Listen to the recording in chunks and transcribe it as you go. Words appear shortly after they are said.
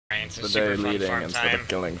It's a the super day fun leading farm instead time. of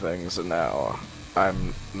killing things, and now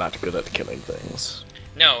I'm not good at killing things.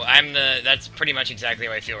 No, that's pretty much exactly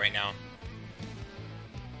how I feel right now.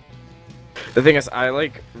 The thing is, I,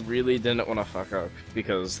 like, really didn't want to fuck up,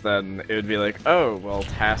 because then it would be like, oh, well,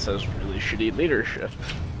 Tass has really shitty leadership.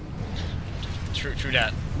 True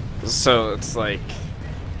that. So it's like,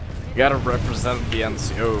 you gotta represent the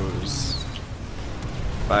NCOs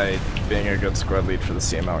by being a good squad lead for the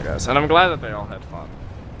CML guys. And I'm glad that they all had fun.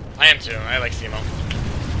 I am too, I like CMO.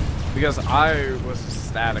 Because I was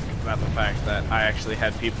ecstatic about the fact that I actually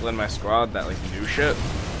had people in my squad that, like, knew shit,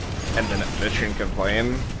 and didn't bitch and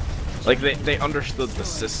complain. Like, they understood the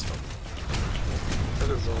system. That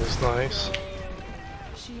is always nice.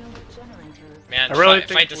 Man, I really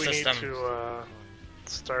fight think the we system. need to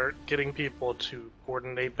start getting people to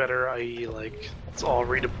coordinate better, i.e. like, let's all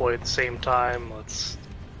redeploy at the same time, let's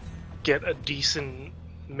get a decent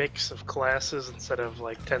mix of classes instead of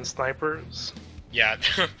like 10 snipers. Yeah.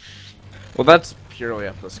 Well, that's purely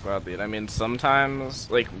up to the squad lead. I mean, sometimes,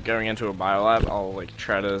 like, going into a biolab, I'll, like,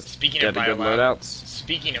 try to get a good loadouts.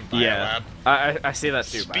 Speaking of biolab. Yeah, I see that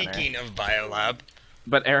too, Speaking of biolab.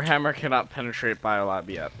 But Airhammer cannot penetrate biolab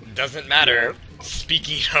yet. Doesn't matter.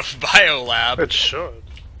 Speaking of biolab. It should.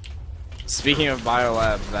 Speaking of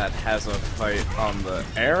biolab, that has a fight on the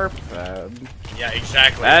airpad. Yeah,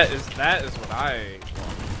 exactly. That is what I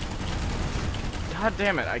want. God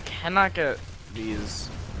damn it, I cannot get these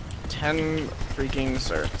 10 freaking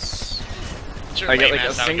certs. I get like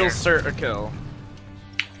a single cert a kill.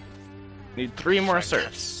 Need 3 more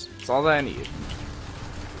certs. That's all that I need.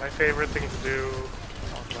 My favorite thing to do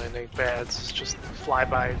on landing pads is just fly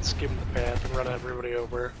by and skim the path and run everybody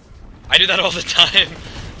over. I do that all the time.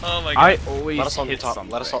 Oh my god. I always let us on hit top.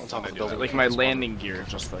 something. Let us on top of the building. Like my landing gear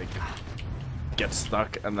just like gets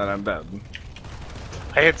stuck and then I'm dead.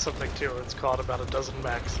 I hit something too. It's called about a dozen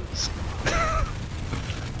maxes.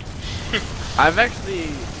 I've actually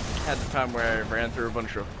had the time where I ran through a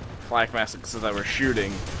bunch of flak masks as I was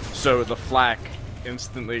shooting, so the flak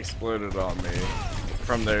instantly exploded on me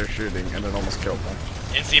from their shooting, and it almost killed them.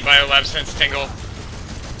 NC Biolab sense tingle.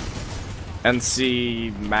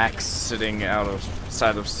 NC Max sitting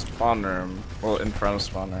outside of spawn room, well, in front of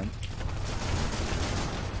spawn room.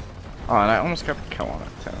 Oh, and I almost got the kill on it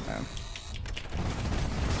too, man.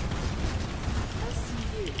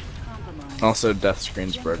 Also, death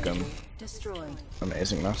screen's broken.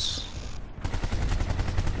 Amazingness.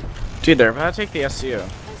 Dude, they're about to take the SCU.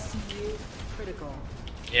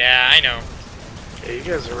 Yeah, I know. Yeah, you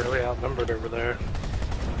guys are really outnumbered over there.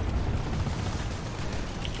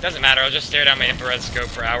 Doesn't matter, I'll just stare down my infrared scope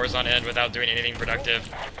for hours on end without doing anything productive.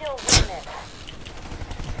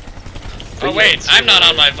 Oh wait, I'm not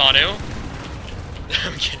on my Vanu.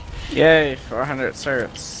 I'm kidding. Yay, 400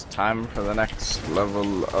 certs. Time for the next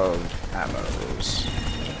level of ammos.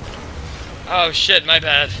 Oh shit, my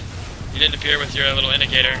bad. You didn't appear with your little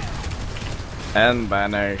indicator. And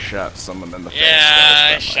binary shot someone in the face.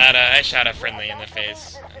 Yeah, I shot a friendly in the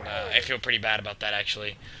face. And, I feel pretty bad about that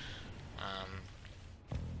actually.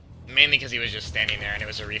 Mainly because he was just standing there and it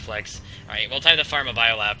was a reflex. Alright, well, time to farm a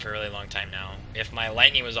biolab for a really long time now. If my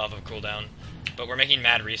lightning was off of cooldown. But we're making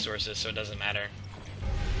mad resources, so it doesn't matter.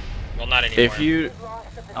 Well, not anymore. If you,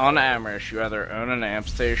 on Amrish, you either own an amp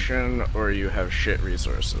station or you have shit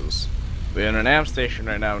resources. We own an amp station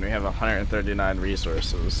right now and we have 139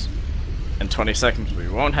 resources. In 20 seconds we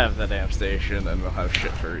won't have that amp station and we'll have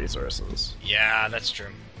shit for resources. Yeah, that's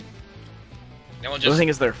true. Then we'll The just... thing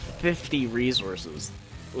is, there are 50 resources.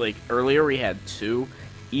 Like, earlier we had 2,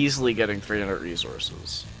 easily getting 300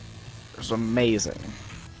 resources. It was amazing.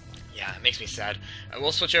 Yeah, it makes me sad.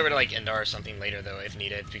 We'll switch over to like Indar or something later though, if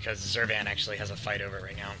needed, because Zervan actually has a fight over it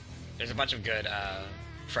right now. There's a bunch of good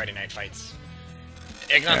Friday night fights.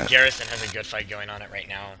 Ignom Garrison has a good fight going on it right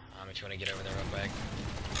now, if you want to get over there real quick.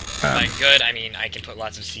 By good, I mean I can put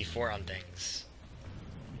lots of C4 on things.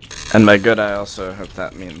 And by good, I also hope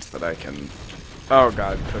that means that I can... Oh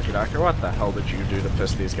god, Cookie Doctor, what the hell did you do to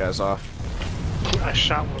piss these guys off? I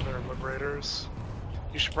shot one of their liberators.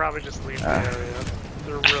 You should probably just leave the area.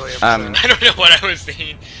 They're really upset. I don't know what I was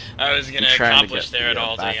thinking I was gonna accomplish there at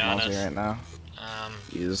all, to be honest. Right now.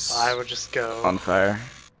 He's I would just go on fire.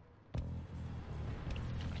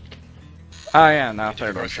 Oh yeah, now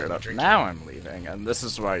third one showed up. Now I'm leaving, and this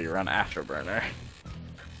is why you run Afterburner.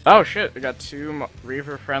 Oh shit, we got 2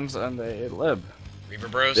 Reaver friends and a Lib. Reaver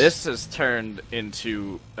bros. This has turned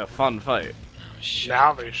into a fun fight. Oh, shit.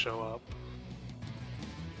 Now they show up.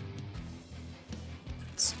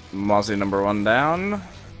 It's Mozzie #1 down.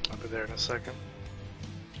 I'll be there in a second.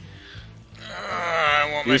 I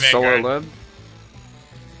want my You solo Vanguard. Lib?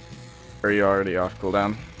 Or are you already off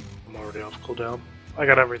cooldown? I'm already off cooldown. I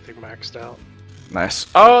got everything maxed out. Nice.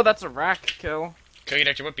 Oh, that's a rack kill. Cookie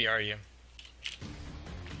Doctor, what BR are you?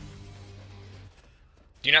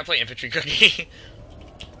 Do you not play infantry, Cookie?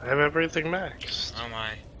 I have everything maxed. Oh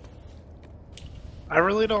my. I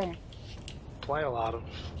really don't play a lot of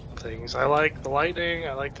things. I like the lightning,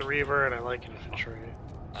 I like the reaver, and I like infantry.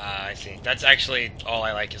 I see. That's actually all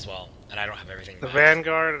I like as well, and I don't have everything. The maxed.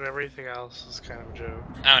 Vanguard and everything else is kind of a joke.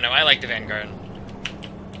 I don't know. I like the Vanguard.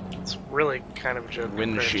 It's really kind of a joke.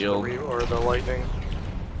 Windshield. Or the lightning.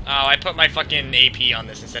 Oh, I put my fucking AP on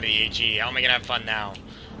this instead of the HE. How am I gonna have fun now?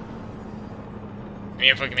 I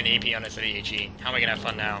mean, I put an AP on this instead of the HE. How am I gonna have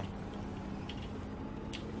fun now?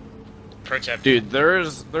 Pro tip. Dude,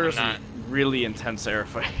 there's a not. really intense air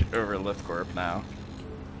fight over Lithcorp now.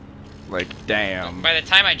 Like, damn. By the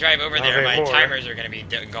time I drive over there, my more. timers are gonna be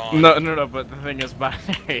gone. No, but the thing is,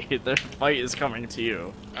 Binary, the fight is coming to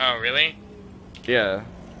you. Oh, really? Yeah.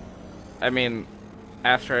 I mean,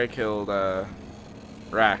 after I killed,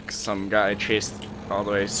 Rack, some guy chased all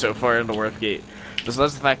the way so far into Warp Gate.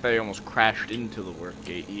 Besides the fact that he almost crashed into the Warp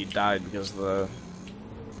Gate, he died because of the...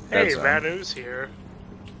 Hey, Vanu's here.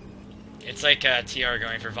 It's like TR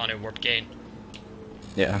going for Vanu Warp Gate.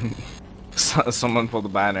 Yeah. Someone pulled the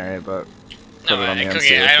Binary, but... No, it on the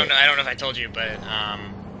Cookie, MC, I don't know if I told you, but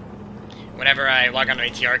whenever I log on to a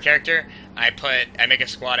TR character, I make a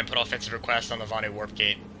squad and put offensive requests on the Vanu Warp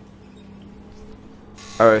Gate.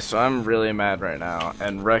 Alright, so I'm really mad right now,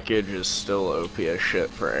 and Wreckage is still OP as shit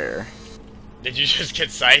for air. Did you just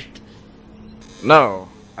get scythed? No,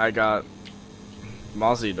 I got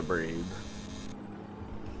Mozzie to breathe.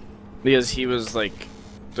 Because he was like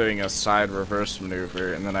doing a side reverse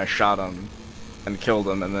maneuver, and then I shot him and killed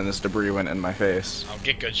him, and then his debris went in my face. Oh,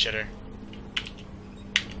 get good, shitter.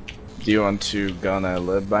 Do you want to gun a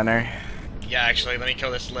lib Binary? Yeah, actually, let me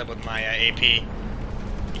kill this lib with my AP.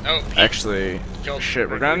 Oh, Pete. Actually, Killed. shit,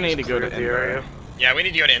 we're gonna need to go to the Indoor. area. Yeah, we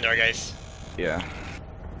need to go to Indoor, guys. Yeah.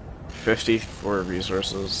 54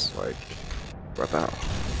 resources, like, what the hell?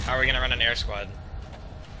 How are we gonna run an air squad?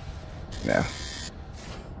 Yeah.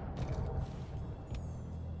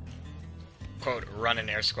 Quote, run an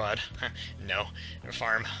air squad. No.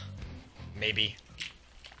 Farm. Maybe.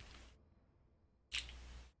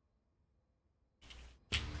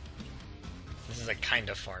 This is a kind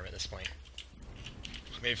of farm at this point.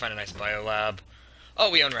 Maybe find a nice biolab.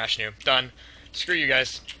 Oh, we own Rashnu. Done. Screw you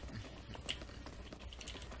guys.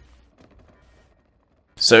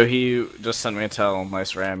 So he just sent me a tell,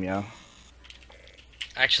 nice ram, yeah.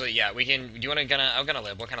 Actually, yeah, we can... Do you want to gonna... I'm gonna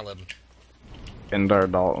lib. What kind of lib?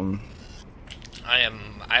 Indar Dalton.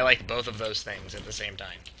 I like both of those things at the same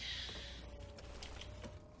time.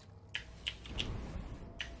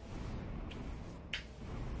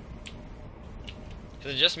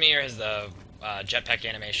 Is it just me, or has the jetpack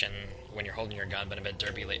animation when you're holding your gun been a bit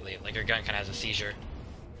derpy lately? Like, your gun kind of has a seizure.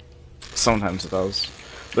 Sometimes it does.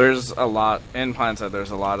 There's a lot, in Pindside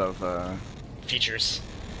there's a lot of, Features.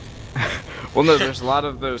 well no, there's a lot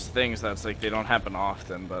of those things that's like, they don't happen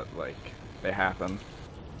often, but like, they happen.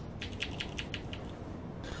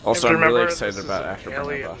 Also, I'm really excited about Afterburner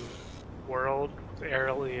alien buff. world,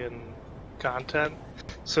 alien content,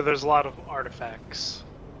 so there's a lot of artifacts.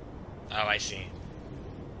 Oh, I see.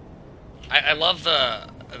 I love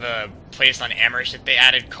the place on Amherst that they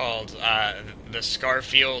added called the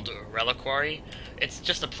Scarfield Reliquary. It's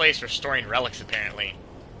just a place for storing relics, apparently.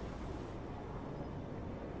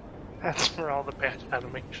 That's where all the bad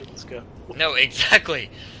animations go. No, exactly.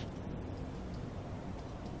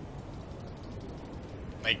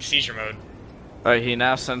 Like seizure mode. He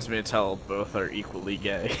now sends me a tell both are equally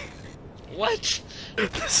gay. What?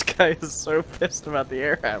 This guy is so pissed about the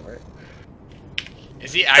Airhammer.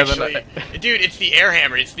 Is he actually? Dude, it's the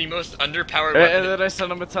Airhammer. It's the most underpowered weapon. And then I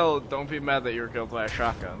sent him a tell, don't be mad that you were killed by a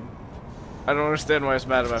shotgun. I don't understand why he's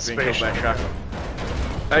mad about being killed by a shotgun.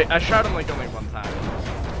 I shot him like only one time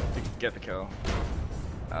to get the kill.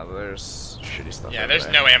 There's shitty stuff. Yeah, there's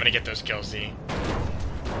no way I'm gonna get those kills, Z.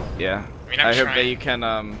 Yeah. I mean, I hope that you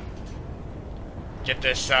can get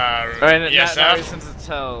this Alright, ESF. now he sends a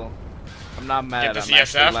tell. I'm not mad. Get this I'm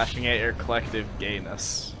actually ESF? laughing at your collective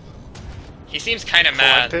gayness. He seems kind of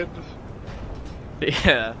mad. Collected?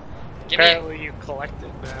 Yeah. Apparently you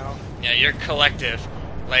collected now. Yeah, you're collective.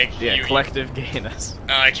 Like, Yeah, collective gayness.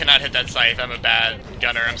 I cannot hit that scythe. I'm a bad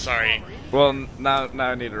gunner. I'm sorry. Well, now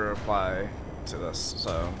I need to reply to this,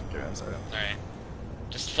 so give me a second. Alright.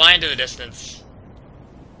 Just fly into the distance.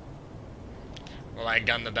 While I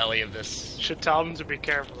gun the belly of this. Should tell him to be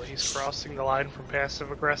careful. He's crossing the line from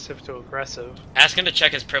passive-aggressive to aggressive. Ask him to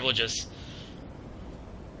check his privileges.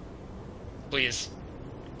 Please.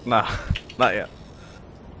 Nah, not yet.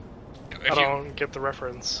 I don't get the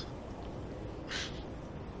reference.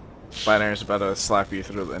 Binary's about to slap you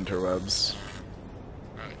through the interwebs.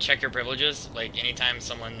 Check your privileges. Like, anytime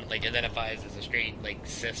someone, like, identifies as a straight, like,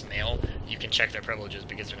 cis male, you can check their privileges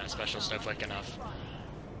because they're not special snowflake enough.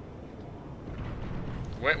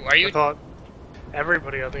 Where are you? I thought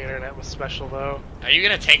everybody on the internet was special, though. Are you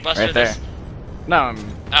gonna tank buster Right there. this? No, I'm...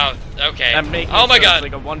 Oh, okay. I'm making oh my it so god! it's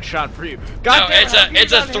like a one-shot for you. No, God damn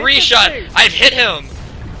it's a 3-shot! thing. I've hit him!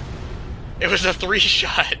 It was a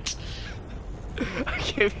 3-shot! I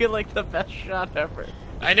gave you like the best shot ever.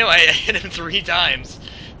 I know, I hit him 3 times.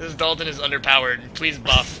 This Dalton is underpowered. Please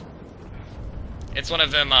buff. It's one of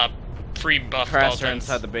them, pre-buff Crasser Daltons.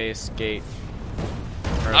 inside the base gate.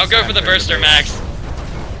 I'll go for the burster, Max.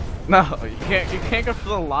 No, you can't go for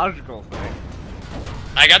the logical thing.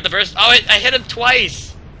 I got the burst. Oh, I hit him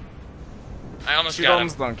twice! I almost got him.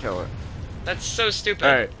 Don't kill it. That's so stupid.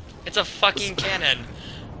 Alright. It's a fucking cannon.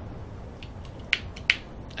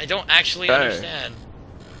 I don't actually Hey. understand.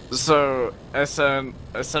 So, I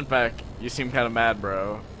sent back, you seem kind of mad,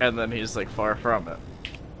 bro. And then he's like, far from it.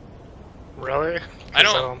 Really? 'Cause I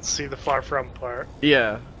don't- I don't see the far from part.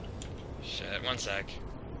 Yeah. Shit, one sec.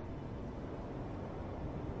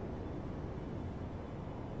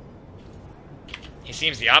 He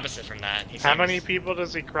seems the opposite from that. He How seems... many people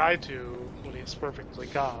does he cry to when he's perfectly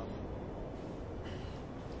calm?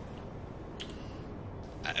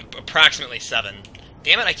 Approximately 7.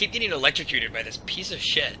 Damn it, I keep getting electrocuted by this piece of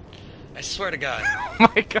shit. I swear to God.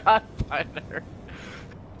 Oh my god, Binary.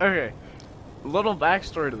 Okay. Little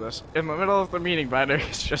backstory to this. In the middle of the meeting, Binary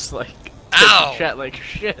is just like... Ow! Chat like,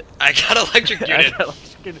 shit. I got electrocuted. I got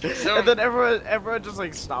electrocuted. So- And then everyone just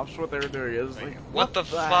like stops what they were doing. It's like, What the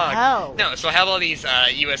fuck? hell? No, so I have all these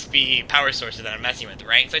USB power sources that I'm messing with,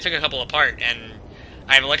 right? So I took a couple apart, and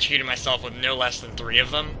I've electrocuted myself with no less than 3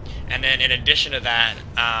 of them. And then in addition to that,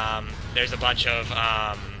 there's a bunch of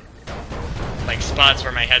like spots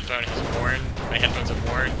where my headphone has worn. My headphones have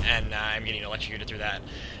worn, and I'm getting electrocuted through that.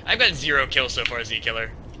 I've got 0 kills so far,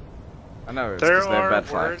 Z-Killer. I know, it's There because they have are bad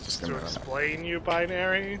flags. words Just to gonna run it. explain you,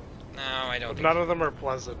 Binary, No, I don't but think none of them are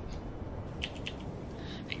pleasant.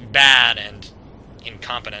 bad and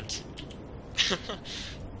incompetent. And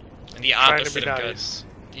the Trying to opposite be of nice.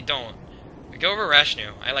 good. You don't. Go over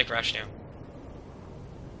Rashnu. I like Rashnu.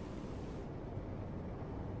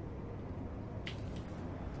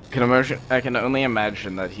 I can only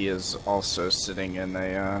imagine that he is also sitting in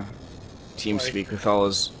a TeamSpeak with all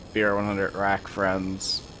his BR100 rack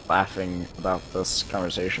friends, laughing about this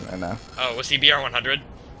conversation right now. Oh, was he BR100?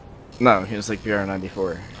 No, he was like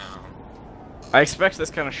BR94. Oh. I expect this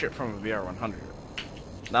kind of shit from a BR100,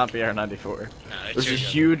 not BR94. No, There's it's a too good.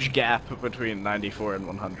 huge gap between 94 and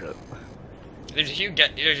 100. There's a huge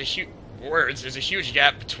There's a huge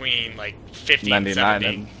gap between like 50 and 99 70.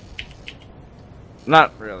 and...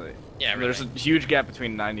 Not really. Yeah, really. There's a huge gap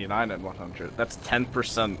between 99 and 100. That's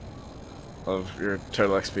 10% of your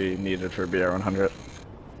total XP needed for BR100.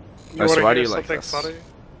 You So wanna why do hear you like something this? funny?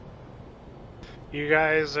 You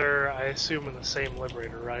guys are, I assume, in the same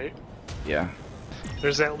Liberator, right? Yeah.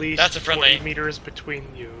 There's at least That's a friendly. 40 meters between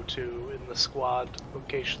you two in the squad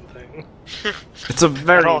location thing. It's a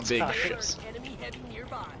very At all big times. ship.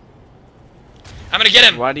 I'm gonna get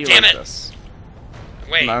him! Why do you Damn like it! this?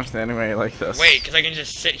 Wait, I'm not understanding why you like this. wait, because I can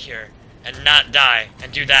just sit here and not die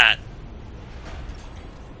and do that.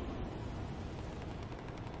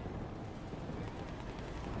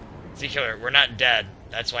 Z-Killer, we're not dead.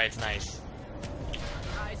 That's why it's nice.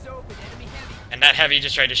 And that heavy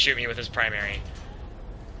just tried to shoot me with his primary.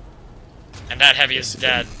 And that heavy is Yes,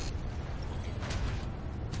 dead.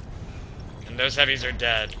 And those heavies are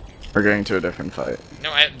dead. We're going to a different fight.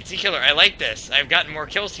 No, Z-Killer, I like this. I've gotten more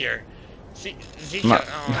kills here. Z-Killer,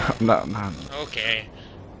 No, oh, no. okay.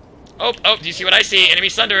 Oh, do you see what I see? Enemy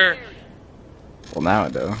Sunderer! Well, now I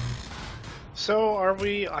do. So, are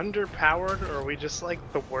we underpowered, or are we just like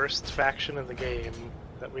the worst faction in the game?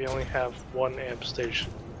 That we only have 1 amp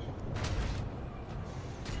station?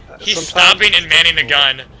 He's Sometimes- stopping and manning the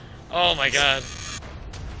gun. Oh my god.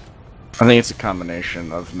 I think it's a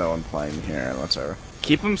combination of no one playing here and whatever.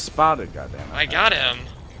 Keep him spotted, goddammit. I got him.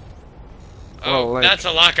 Oh, Well, like- that's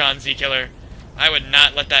a lock-on, Z-Killer. I would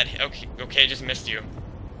not let that... Okay, just missed you.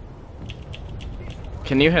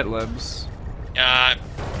 Can you hit libs?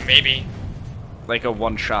 Maybe. Like a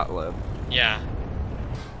one-shot lib. Yeah.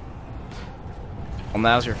 Well,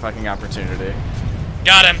 now's your fucking opportunity.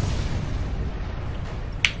 Got him!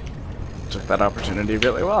 Took that opportunity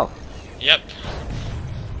really well. Yep.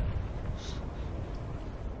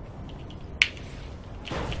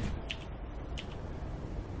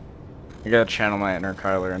 I gotta channel my inner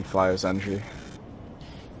Kyler and fly as NG.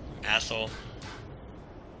 asshole.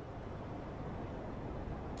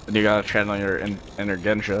 And you gotta channel your inner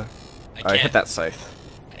Genja. I I can't. hit that scythe.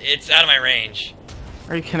 It's out of my range.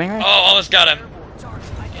 Are you kidding me? Oh, almost got him.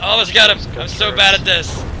 Almost got him. I'm so bad at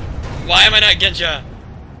this. Why am I not Genja?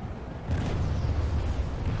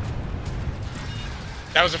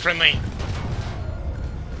 That was a friendly.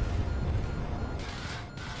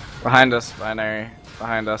 Behind us, binary.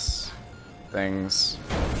 Behind us. Things.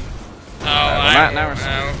 Oh, now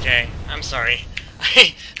we're okay. I'm sorry.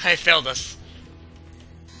 I failed us.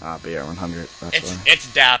 Ah, BR 100. That's why.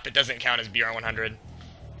 It's DAP. It doesn't count as BR 100.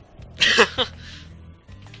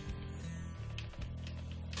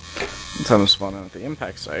 Time to spawn in at the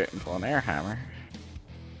impact site and pull an Airhammer.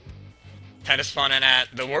 Time to spawn in at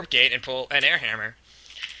the warp gate and pull an Airhammer.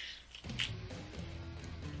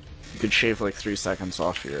 You could shave like 3 seconds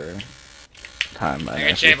off your time. I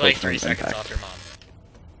can shave like 3 seconds off your mom.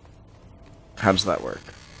 How does that work?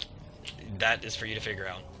 That is for you to figure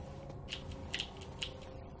out.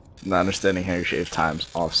 Not understanding how you shave times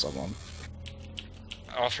off someone.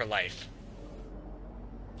 All for life.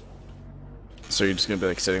 So you're just gonna be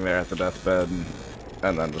like sitting there at the deathbed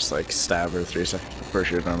and then just like stab her 3 seconds before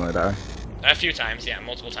she would normally die? A few times, yeah,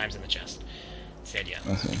 multiple times in the chest. That's the idea.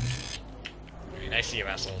 Okay. Alright, I see you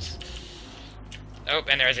assholes. Oh,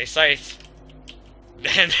 and there's a scythe.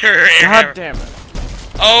 And there God damn it.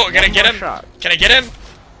 Oh, can I get him? Shot. Can I get him?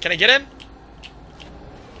 Can I get him?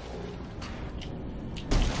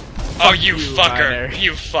 Oh, you fucker! binary.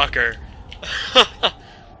 You fucker!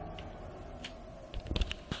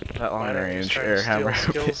 That long Binary range trying to steal Airhammer.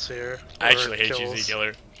 skills here. I actually hate you, kills.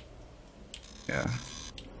 Z-Killer. Yeah.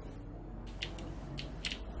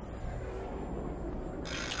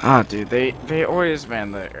 Ah, dude, they always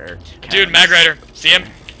man the air. Dude, cannons. Mag Rider, see him?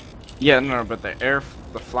 Yeah, no, but the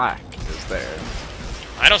flak is there.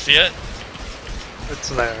 I don't see it. It's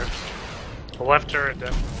there. The left turret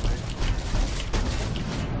definitely.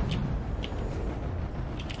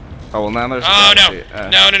 Oh well, now there's. Oh a no.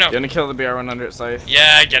 galaxy. No! You wanna kill the BR 100 scythe?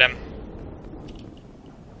 Yeah, I get him.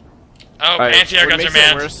 Oh, Alright, anti-air guns are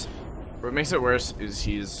manned. What makes it worse is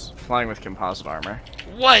he's flying with composite armor.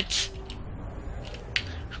 What?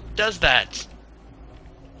 Who does that?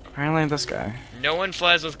 Apparently this guy. No one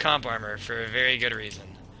flies with comp armor for a very good reason.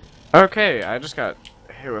 Okay, I just got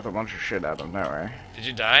hit with a bunch of shit out of nowhere. Did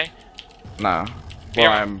you die? No.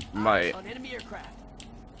 Yeah. Well, I might.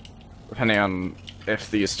 Depending on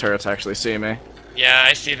if these turrets actually see me. Yeah,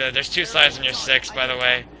 I see that. There's 2 slides in your 6, by the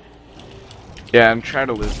way. Yeah, and try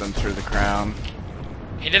to lose them through the crown.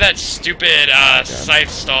 He did that stupid, scythe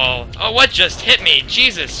stall. Oh, what just hit me?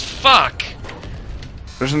 Jesus, fuck!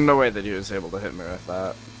 There's no way that he was able to hit me with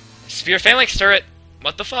that. Spear Phalanx turret.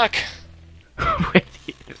 What the fuck? Wait,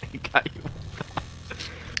 he got you.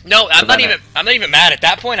 No, I'm But not even mad. At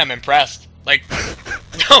that point, I'm impressed. Like,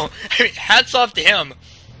 no, I mean, hats off to him,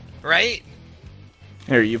 right?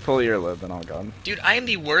 Here, you pull your lib and I'll go. Dude, I am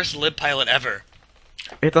the worst lib pilot ever.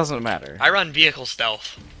 It doesn't matter. I run vehicle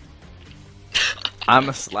stealth. I'm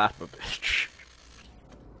a slap a bitch.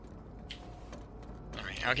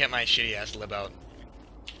 Alright, I'll get my shitty ass lib out.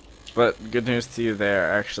 But good news to you, they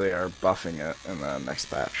actually are buffing it in the next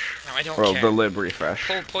patch. No, I don't Or care. the lib refresh.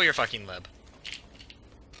 Pull your fucking lib.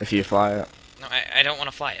 If you fly it. No, I don't want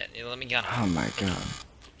to fly it. You let me gun it. Oh my god.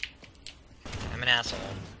 I'm an asshole.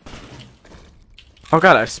 Oh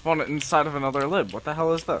god, I spawned it inside of another lib. What the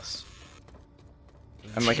hell is this?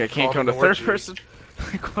 And like I can't go into third person.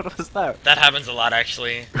 Like what was that? That happens a lot,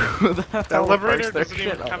 actually. Who the hell That liberator perched their doesn't shit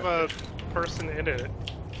even on have it? a person in it.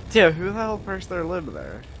 Yeah, who the hell perched their lib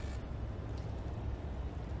there?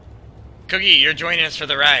 Cookie, you're joining us for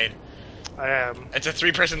the ride. I am. It's a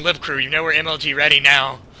 3-person lib crew. You know we're MLG ready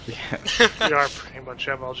now. Yeah. We are pretty much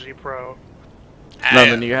MLG Pro. No,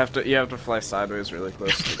 then you have to fly sideways really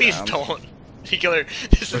close to the Please ground. don't. Z-Killer,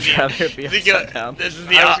 this Would is you rather be Z-Killer, upside down? this is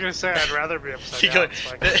the I was gonna say I'd rather be upside Z-Killer, down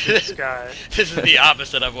so I can see the sky. This is the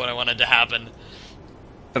opposite of what I wanted to happen.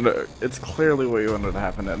 And, it's clearly what you wanted to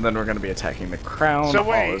happen, and then we're going to be attacking the crown. So all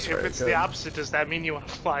wait, is if very it's good. the opposite, does that mean you want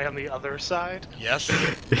to fly on the other side? Yes?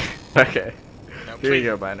 Okay. No, Here you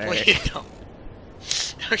go, Binary. Please don't.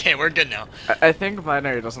 Okay, we're good now. I think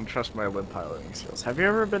Binary doesn't trust my lib piloting skills. Have you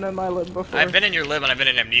ever been in my lib before? I've been in your lib and I've been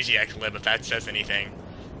in Amnesiac's lib, if that says anything.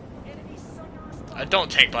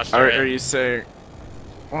 Don't tank buster Are it. you saying...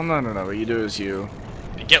 Well, no. What you do is you...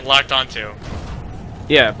 Get locked onto.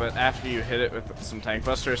 Yeah, but after you hit it with some tank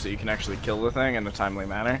buster so you can actually kill the thing in a timely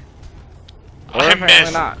manner. Or I apparently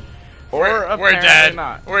missed. not. Or We're apparently dead.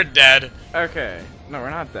 not. We're dead. Okay. No, we're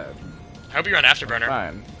not dead. I hope you're on Afterburner.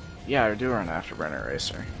 Fine. Yeah, I do run Afterburner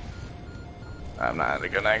Racer. I'm not at a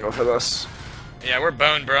good angle for this. Yeah, we're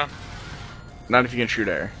boned, bro. Not if you can shoot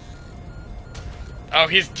air. Oh,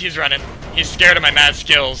 he's running. He's scared of my mad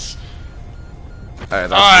skills. Alright,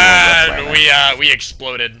 that's and we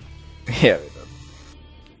exploded. Yeah, we did.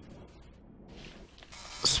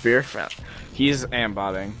 Spear fat. He's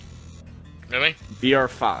ambotting. Really?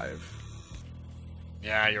 BR5.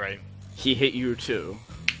 Yeah, you're right. He hit you too.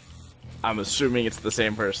 I'm assuming it's the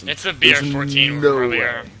same person. It's a BR14 no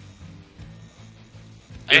earlier. way.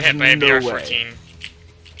 I hit by a BR14.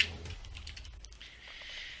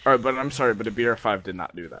 Alright, but I'm sorry, but a BR5 did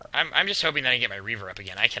not do that. I'm just hoping that I get my Reaver up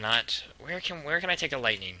again. I cannot. Where can I take a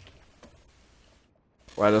lightning?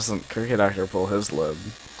 Why doesn't Cookie Doctor pull his lib?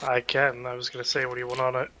 I can. I was gonna say, what do you want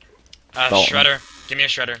on it? Shredder. Give me a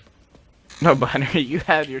Shredder. No, Binary, you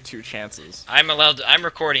had your 2 chances. I'm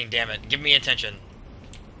recording, damn it. Give me attention.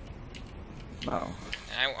 No.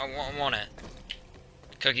 I want it.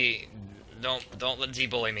 Cookie, don't let Z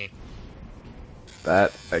bully me.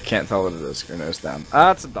 That, I can't tell what it is. Your nose down.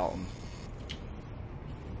 Ah, it's a Dalton.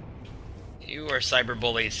 You are cyber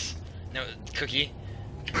bullies. No, Cookie.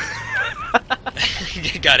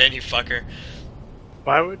 You got it, you fucker.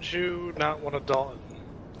 Why would you not want a Dalton?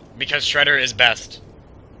 Because Shredder is best.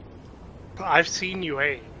 I've seen you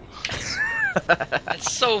aim.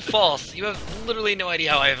 That's so false. You have literally no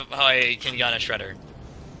idea how I can gun a Shredder.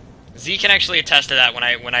 Z can actually attest to that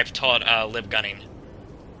when I've taught lib gunning.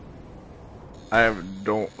 I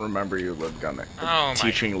don't remember you lib gunning. Oh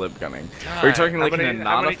teaching lib gunning. God. Are you talking like in a how many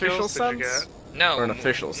non-official kills did you sense? get? No. Or an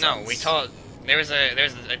official sense? No, we taught. There was a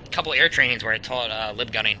couple air trainings where I taught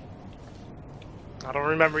lib gunning. I don't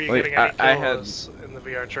remember you Like, getting any I had- kills in the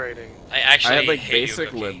VR training. I actually I had like hate basic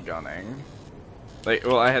you, Cookie. lib gunning. Like,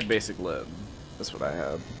 well, I had basic lib. That's what I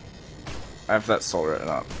had. I have that soul written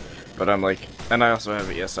up. But I'm like, and I also have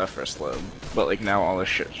ESF first lib. But like now all this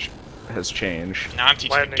shit has changed. Now I'm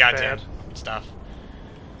teaching Lightning goddamn pad. stuff.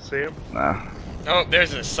 See him? Nah. Oh,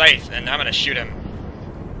 there's a scythe, and I'm gonna shoot him.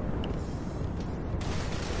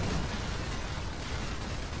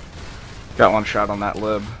 Got 1 shot on that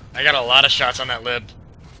lib. I got a lot of shots on that lib.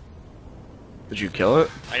 Did you kill it?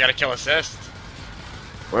 I got a kill assist.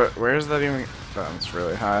 Where is that even? Oh, it's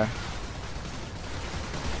really high.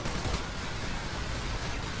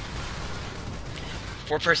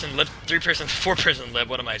 Four-person lib, 3-person, 4-person lib.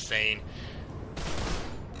 What am I saying?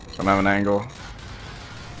 Don't have an angle.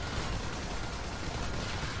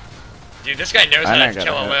 Dude, this guy knows how I to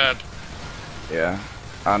kill a hit. lib. Yeah.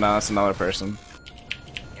 Oh no, that's another person.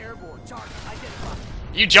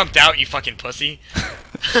 You jumped out, you fucking pussy.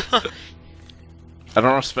 I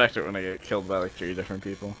don't respect it when I get killed by like 3 different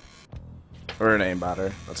people. Or an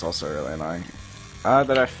aimbotter. That's also really annoying.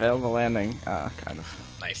 Did I fail the landing? Kind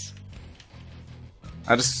of. Nice.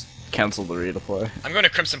 I just canceled the redeploy. I'm going to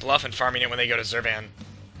Crimson Bluff and farming it when they go to Zervan.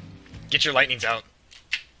 Get your lightnings out.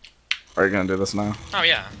 Are you gonna do this now? Oh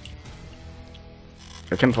yeah.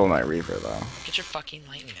 I can pull my Reaver though. Get your fucking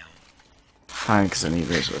lightning out. Fine, 'cause I need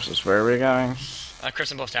resources. Where are we going?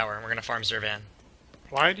 Crimson Bluff Tower. We're gonna farm Zervan.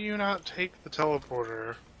 Why do you not take the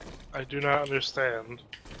teleporter? I do not understand.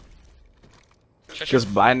 Shut your Because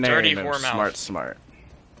binary dirty knows whore mouth. smart.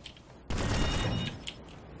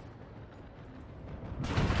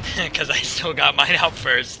 Because I still got mine out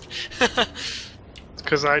first. It's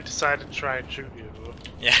because I decided to try and shoot you.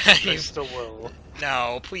 Yeah. I still will.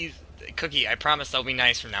 No, please, Cookie. I promise I'll be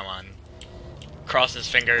nice from now on. Cross his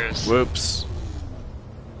fingers. Whoops.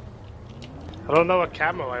 I don't know what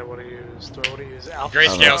camo I want to use. Do I want to use Alpha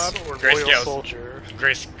Grayscales. Squad or Grayscales. Loyal Soldier?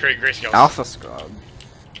 Grayscales. Alpha Squad.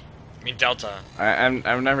 I mean Delta.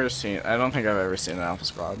 I've never seen. I don't think I've ever seen an Alpha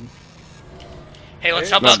Squad. Hey, let's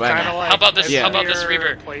It's help No, out. but- kinda like How about this? Yeah. How about this Esmir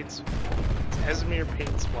Reaver? Plates, Esmir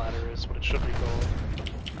Paint Splatter is what it should be called.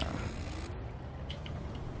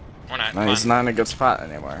 Why not? No, Come he's on. not in a good spot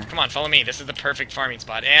anymore. Come on, follow me. This is the perfect farming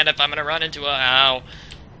spot. And if I'm gonna run into a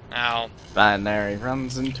ow, Binary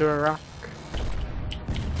runs into a rock.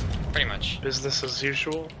 pretty much. Business as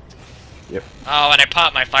usual. Yep. Oh, and I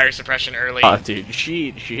popped my fire suppression early. Oh, dude,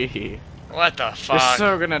 gee. What the You're fuck?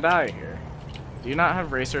 so gonna die here. Do you not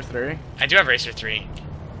have Racer 3? I do have Racer 3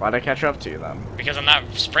 Why'd I catch up to you then? because I'm not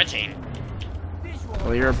sprinting.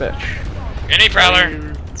 Well, you're a bitch. Any Prowler?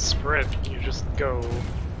 You sprint, you just go.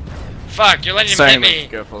 Fuck, you're letting him Sorry, hit me.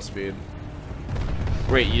 go full speed.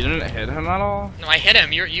 Wait, you didn't hit him at all? No, I hit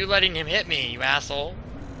him. You letting him hit me, you asshole.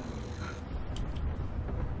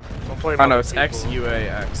 Don't play Oh no, other it's people.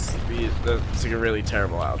 XUAX. It's like a really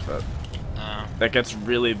terrible outfit. Oh. That gets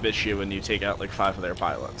really bitchy when you take out like 5 of their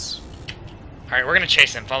pilots. Alright, we're gonna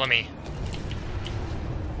chase him. Follow me.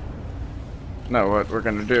 No, what we're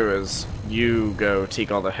gonna do is you go take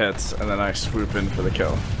all the hits and then I swoop in for the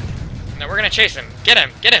kill. No, we're gonna chase him. Get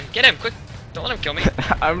him! Get him! Get him! Quick! Don't let him kill me.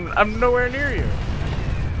 I'm nowhere near you.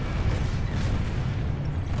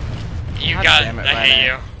 You God got. damn it, I hate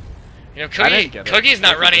you. You know, Cookie's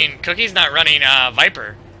not running. Cookie's not running.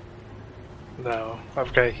 Viper. No,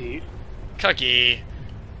 I've got heat. Cookie.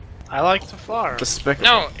 I like to farm. Despicable.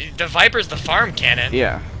 No, the Viper's the farm cannon.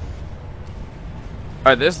 Yeah.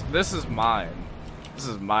 Alright, this is mine. This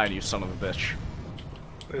is mine, you son of a bitch.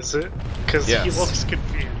 Is it? Because Yes. he looks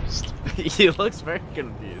confused. He looks very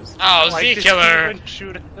confused. Oh, Like, Z did Killer. he even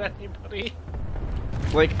shoot at anybody?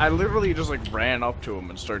 Like, I literally just, like, ran up to him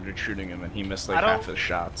and started shooting him, and he missed, like, half his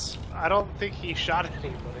shots. I don't think he shot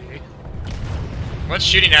anybody. What's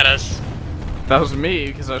shooting at us? That was me,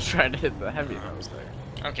 because I was trying to hit the heavy that was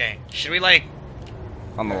there. Okay, should we like?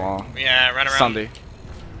 On the wall. Yeah, run around. Sunday.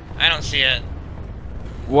 I don't see it.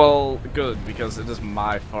 Well, good, because it is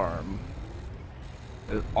my farm.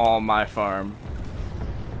 It is all my farm.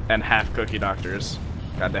 And half Cookie Doctors.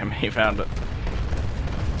 God damn it, he found it.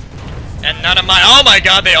 And none of my. Oh my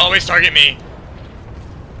God! They always target me.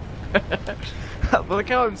 Look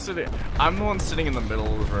how I'm sitting. I'm the one sitting in the middle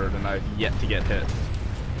of the road, and I've yet to get hit.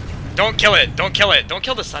 Don't kill it! Don't kill it! Don't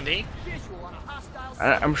kill the Sunday.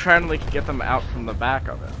 I'm trying to, like, get them out from the back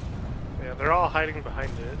of it. Yeah, they're all hiding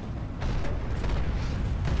behind it.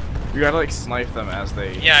 You gotta, like, snipe them as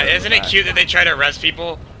they... Yeah, go to isn't the it back. cute that they try to arrest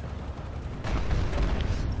people?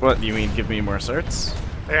 What, do you mean give me more certs?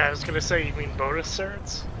 Yeah, I was gonna say, you mean bonus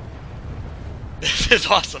certs? This is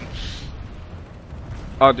awesome.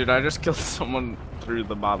 Oh, dude, I just killed someone through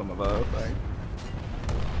the bottom of the thing.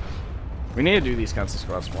 We need to do these kinds of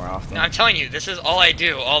squads more often. No, I'm telling you, this is all I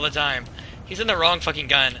do all the time. He's in the wrong fucking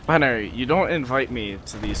gun. Binary, you don't invite me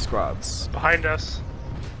to these squads. Behind us.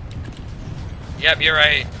 Yep, you're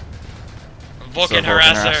right. Vulcan So,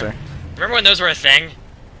 harasser. Remember when those were a thing?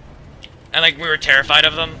 And like we were terrified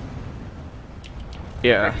of them?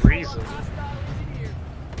 Yeah. Good reason.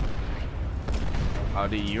 Oh,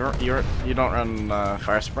 do you don't run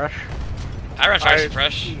fire suppress? I run fire I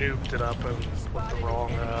suppress. nuked it up and put the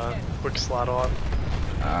wrong quick slot on.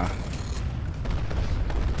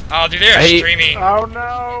 Oh, dude, they're streaming. Oh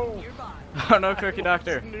no! Oh no, Cookie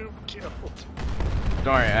Doctor. Noob killed.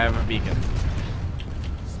 Don't worry, I have a beacon.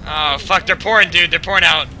 Oh, fuck, they're pouring, dude. They're pouring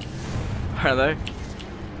out. Are they?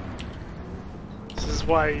 This is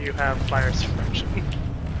why you have fire suppression.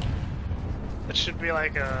 It should be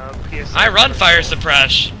like a PS. I run fire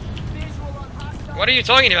suppress. What are you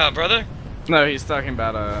talking about, brother? No, he's talking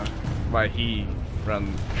about why he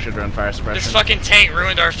should run fire suppression. This fucking tank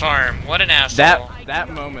ruined our farm. What an asshole. That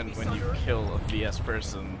moment when you kill a VS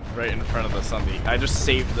person right in front of the Sunday, I just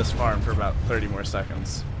saved this farm for about 30 more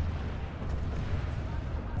seconds.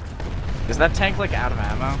 Is that tank like out of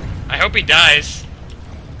ammo? I hope he dies.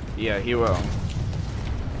 Yeah, he will.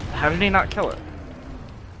 How did he not kill it?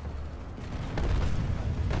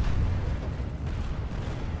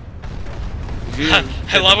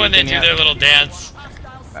 I love when they do their little dance.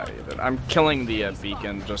 No, you didn't. I'm killing the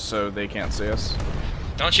beacon just so they can't see us.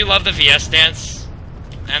 Don't you love the VS dance?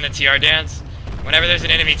 And the TR dance? Whenever there's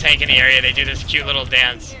an enemy tank in the area, they do this cute little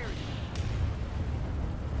dance.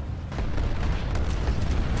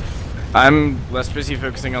 I'm less busy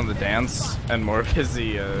focusing on the dance and more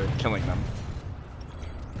busy killing them.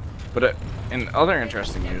 But in other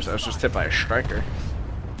interesting news, I was just hit by a striker.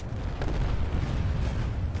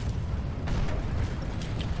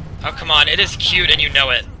 Oh, come on. It is cute and you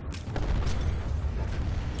know it.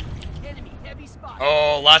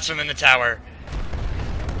 Oh, lots of them in the tower.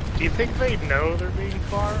 Do you think they know they're being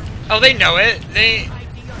farmed? Oh, they know it. They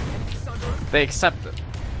accept it.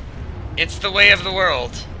 It's the way of the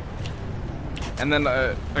world. And then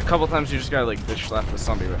a couple times you just gotta like bitch slap the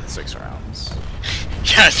zombie with 6 rounds.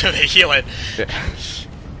 Yeah, so they heal it. Yeah.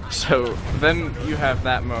 So then you have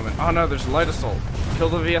that moment. Oh no, there's light assault. Kill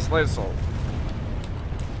the VS light assault.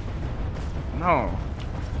 No.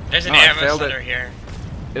 There's an No, I ammo failed center it. here.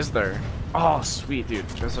 Is there? Oh sweet dude.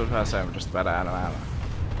 This was fast. I'm just about out of ammo.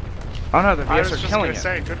 Oh no, the I VS was are just killing gonna it.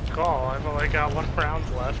 say, good call. I've only got 1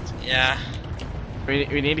 round left. Yeah. We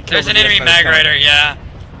need to kill There's the an VS enemy that is mag coming. rider, yeah.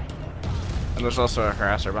 And there's also a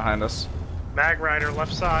harasser behind us. Mag rider,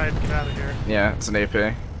 left side, get out of here. Yeah, it's an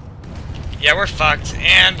AP. Yeah, we're fucked.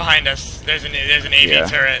 And behind us, there's an AV Yeah.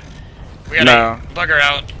 turret. We gotta No. bugger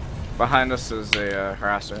out. Behind us is a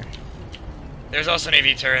harasser. There's also an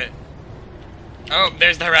AV turret. Oh,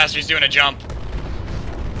 there's the harasser. He's doing a jump.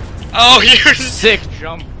 Oh, you Sick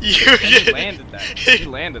jump. You And he did. landed that. He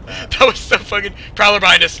landed that. That was so fucking. Prowler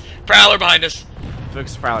behind us. Prowler behind us.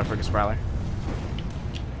 Focus Prowler, focus Prowler.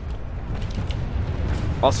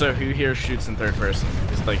 Also, who here shoots in third person?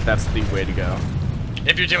 It's like, that's the way to go.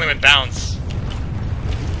 If you're dealing with bounce.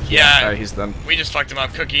 Yeah. He's done. We just fucked him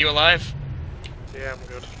up. Cookie, you alive? Yeah, I'm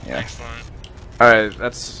good. Yeah. Excellent. Alright,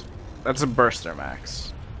 that's a burster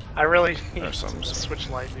max. I really need Or some- to switch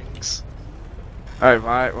lightnings.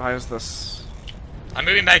 Alright, why is this? I'm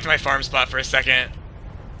moving back to my farm spot for a second.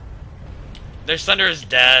 Their thunder is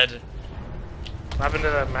dead. What happened to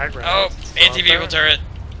that mag round? Oh, It's still out anti-vehicle there? turret.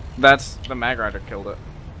 That's the mag rider killed it.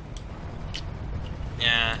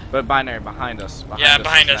 Yeah. But binary behind us.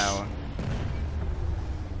 Behind is us. now.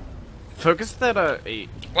 Focus that 8.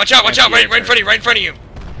 Watch out! Watch out! Right in front of you! Right in front of you!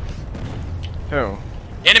 Who?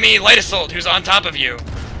 Enemy light assault who's on top of you.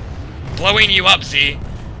 Blowing you up, Z.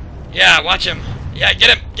 Yeah, watch him. Yeah,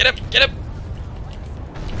 get him! Get him! Get him!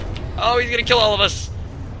 Oh, he's gonna kill all of us.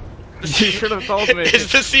 You should have told me.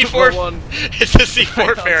 It's the C4. One. It's the C4 Right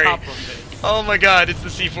on fairy. top of me. Oh my god, it's the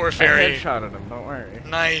C4 I fairy. headshotted him, don't worry.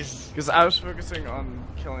 Nice. Because I was focusing on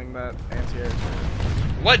killing that anti-air.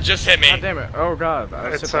 What just hit me? God damn it. Oh god, I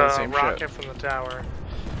was It's hit by a the same rocket shit. from the tower.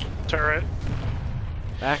 Turret.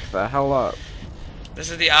 Back the hell up. This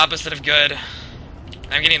is the opposite of good.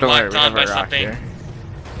 I'm getting Don't worry, locked we on have by a rock something. here.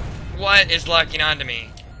 What is locking onto me?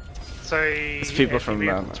 Say It's people from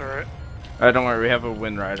anti-vehicle them. turret. Don't worry, we have a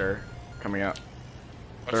wind rider coming up.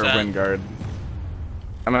 What's Or that? wind guard.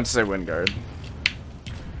 I meant to say wind guard.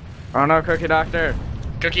 Oh no, Cookie Doctor!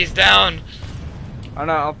 Cookie's down. Oh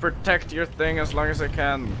no, I'll protect your thing as long as I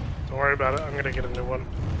can. Don't worry about it. I'm gonna get a new one.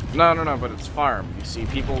 No, but it's farm. You see,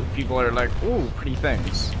 people are like, ooh, pretty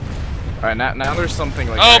things. Alright, now there's something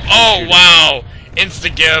like Oh, shooting. wow.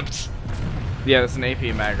 Insta-gibbed. Yeah, it's an AP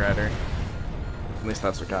mag rider. At least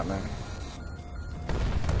that's what got me.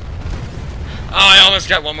 Oh, I almost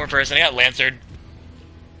got one more person. I got Lancered.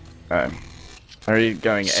 Alright. Are you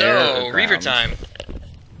going air So, or Reaver ground? time.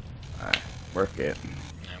 Alright, work it.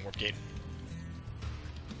 Warp gate.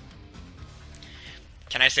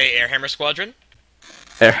 Can I say Airhammer Squadron?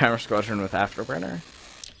 Airhammer Squadron with Afterburner?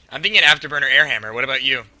 I'm thinking Afterburner Airhammer. What about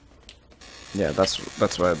you? Yeah, that's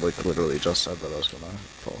what I like literally just said that I was gonna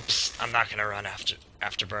pull. Psst, I'm not gonna run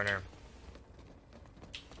Afterburner.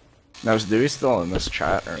 Now is Dewey still in this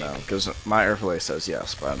chat or no? Because my airplay says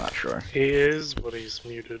yes, but I'm not sure. He is, but he's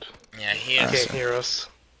muted. Yeah, he He is. can't hear us.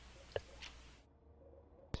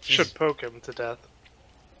 Should poke him to death.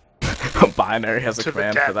 Binary has a To the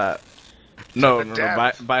command death. for that. No, the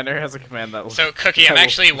death. Binary has a command that will. So, Cookie, I'm that will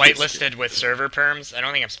actually fix whitelisted with server perms. I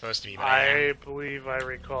don't think I'm supposed to be, but I am. I believe I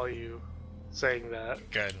recall you saying that.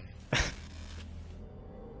 Good.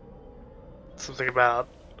 Something about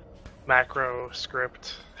macro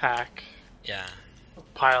script hack, Yeah.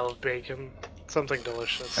 pile of bacon, something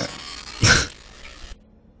delicious.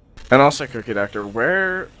 And also, Cookie Doctor,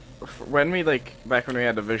 when we back when we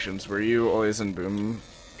had divisions, were you always in boom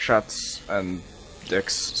shots and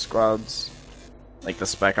Dix squads, like the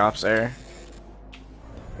Spec Ops air?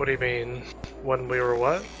 What do you mean? When we were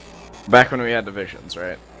what? Back when we had divisions,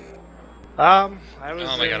 right? I was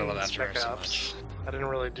Oh my god, I in love Spec Afterburner so Ops. much. I didn't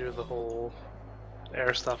really do the whole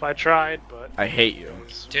air stuff. I tried, but I hate you.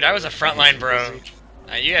 Dude, I was a frontline bro.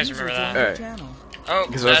 busy. You guys remember that? Hey, Oh,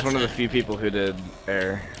 because I was that's one of the it. few people who did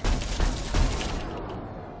air.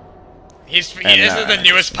 This And, is the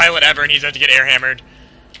newest pilot ever, and he's about to get airhammered.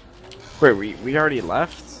 Wait, we already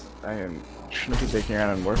left? I shouldn't be taking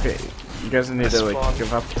around and work it. You guys need to spawned.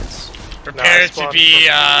 give up this. No, I Prepare to spawned be from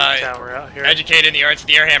the tower out here. educated in the arts of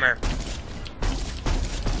the airhammer.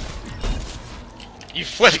 You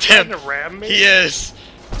flipped Trying him. to ram me? He is.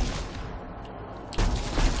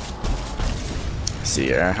 See,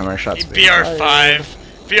 Airhammer shots.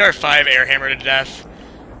 BR5. BR5 airhammer to death.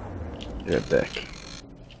 You're a dick.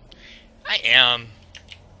 I am.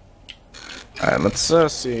 Alright, let's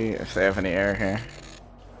see if they have any air here.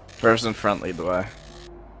 First in front, lead the way.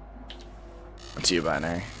 That's you,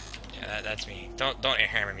 Binary. Yeah, that's me. Don't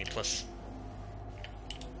airhammer me, please.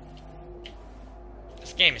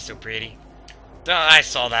 This game is so pretty. Oh, I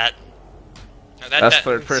saw that. No, That's that-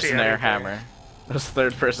 third person see air anything. hammer. That's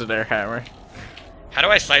third person air hammer. How do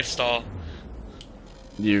I scythe stall?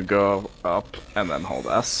 You go up and then hold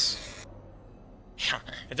S.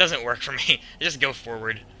 It doesn't work for me. I just go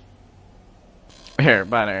forward. Here,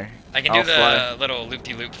 Binary. I can do I'll the fly. little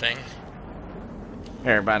loop-de-loop thing.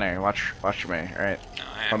 Here, Binary. Watch me. All right. No,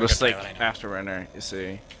 I'll I'm a just good like pilot, I know. afterburner. You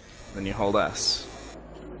see, then you hold S,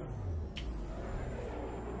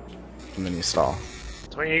 and then you stall.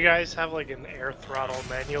 Don't you guys have like an air throttle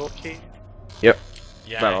manual key? Yep,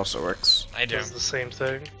 Yeah, that also works. I do. Does the same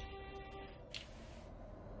thing.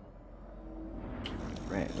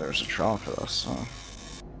 Right, there's a draw for this. Huh?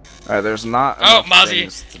 Alright, there's not. Oh, enough Mozzie,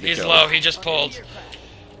 things to be he's killed. low. He just pulled.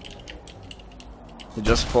 He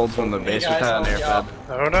just pulled from the base with that airpad.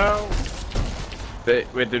 Oh no!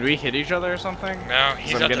 Wait, did we hit each other or something? No,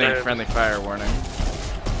 he's I'm getting a friendly fire warning.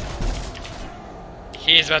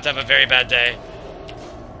 He's about to have a very bad day.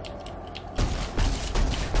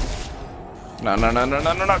 No, God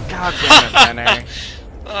damn it, Danny.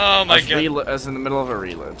 Oh my god. I was in the middle of a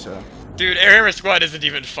reload, too. Dude, Airhammer Squad isn't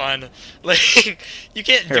even fun. Like, you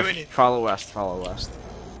can't do anything. Follow west, follow west.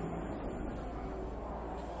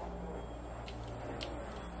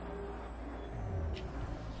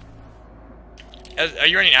 Are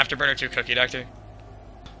you running Afterburner 2 Cookie, Doctor?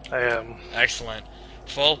 I am. Excellent.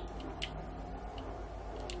 Full?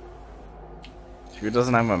 Who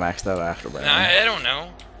doesn't have a maxed out Afterburner? No, I don't know.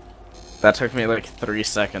 That took me like 3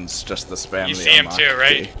 seconds just to spam You the see him unlock too,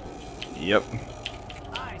 right? key. Yep.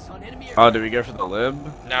 Oh, did we go for the lib?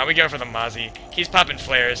 No, we go for the Mozzie. He's popping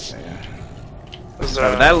flares. Yeah. There's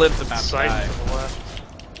that lib's about to sight die. to the left.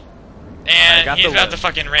 And he's about to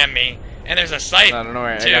fucking ram me. And there's a sight, No, don't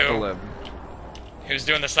worry, too, I got the lib. who's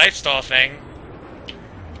doing the sight stall thing.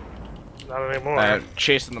 Not anymore.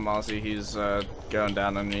 Chasing the Mozzie, he's going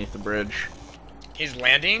down underneath the bridge. He's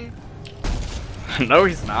landing? No,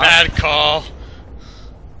 he's not. Bad call.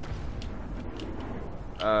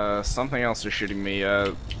 Something else is shooting me.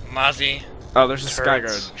 Mozzie. Oh, there's a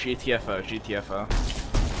Turrets. Skyguard. GTFO.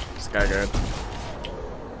 Skyguard.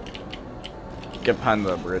 Get behind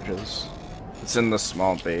the bridges. It's in the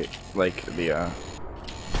small bait, like the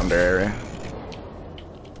under area.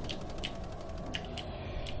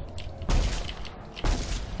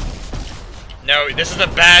 No, this is a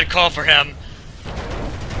bad call for him.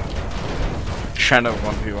 Trying to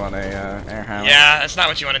 1v1 a Airhammer. Yeah, that's not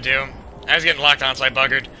what you want to do. I was getting locked on, so I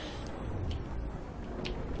buggered.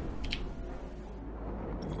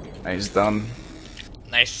 He's done.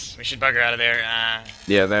 Nice. We should bugger out of there.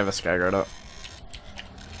 Yeah, they have a Skyguard up.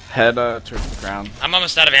 Head towards the ground. I'm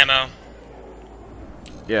almost out of ammo.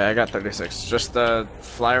 Yeah, I got 36. Just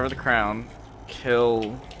fly over the crown,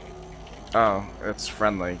 kill. Oh, it's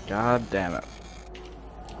friendly. God damn it.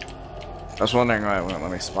 I was wondering why it wouldn't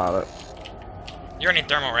let me spot it. You're running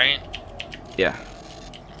thermal, right? Yeah.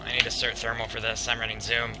 I need to start thermal for this. I'm running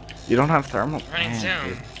zoom. You don't have thermal? I'm running Man,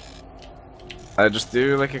 zoom. dude. I just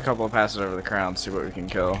do like a couple of passes over the crown, see what we can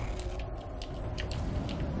kill.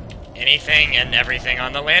 Anything and everything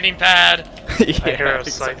on the landing pad. Yeah, I hear a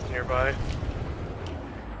exactly. scythe nearby.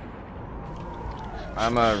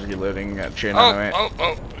 I'm reloading at chain Oh, 908.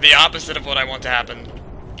 oh, the opposite of what I want to happen.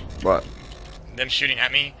 What? Them shooting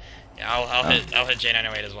at me. Yeah, I'll hit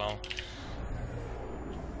J908 as well.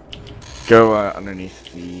 Go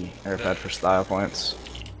underneath the airpad for style points.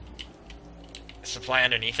 Supply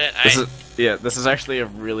underneath it. This is actually a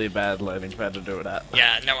really bad landing pad to do it at.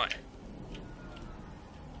 Yeah, no.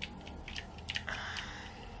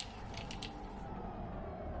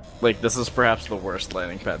 Like, this is perhaps the worst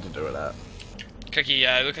landing pad to do it at. Cookie,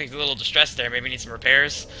 look like a little distressed there. Maybe need some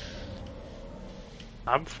repairs.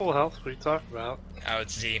 I'm full health. What are you talking about? Oh,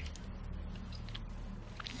 it's Z.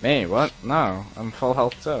 Me? What? No, I'm full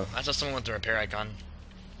health too. I saw someone with the repair icon.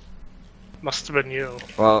 Must have been you.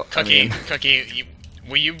 Well, Cookie, I mean, Cookie,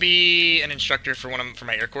 will you be an instructor for for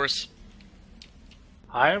my air course?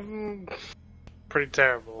 I'm pretty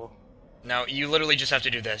terrible. No, you literally just have to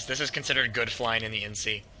do this. This is considered good flying in the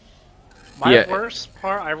NC. My worst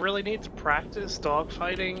part, I really need to practice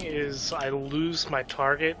dogfighting, is I lose my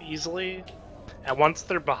target easily. And once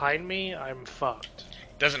they're behind me, I'm fucked.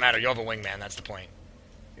 Doesn't matter. You have a wingman. That's the point.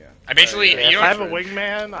 yeah. I basically If you I have don't a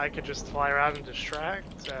wingman, I could just fly around and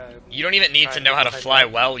distract. you don't even need try to and know how to behind fly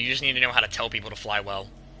them. well. You just need to know how to tell people to fly well.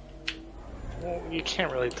 Well, you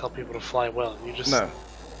can't really tell people to fly well. You just No.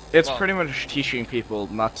 It's Well- pretty much teaching people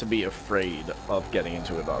not to be afraid of getting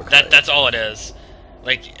into a dogfight. That's all it is.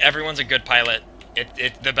 Like everyone's a good pilot.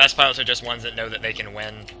 The best pilots are just ones that know that they can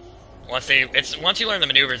win. Once you learn the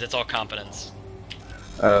maneuvers, it's all competence.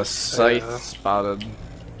 Scythe spotted.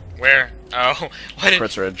 Where? Oh, what?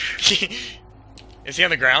 Fritz Ridge. Is he on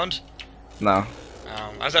the ground? No.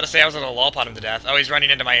 I was about to say I was gonna lolpot him to death. Oh, he's running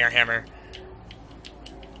into my Airhammer.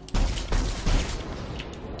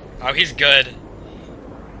 Oh, he's good.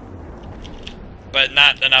 But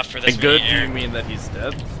not enough for this By good, many do air. you mean that he's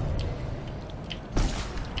dead?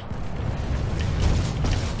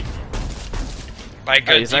 By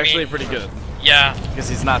good, He's do you actually mean- pretty good. Yeah. Because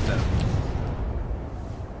he's not dead.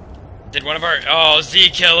 Did one of our... Oh,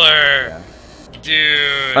 Z-Killer! Yeah.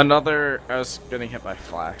 Dude. Another... I was getting hit by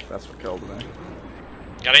flak. That's what killed me.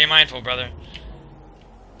 Gotta be mindful, brother.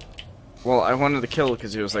 Well, I wanted to kill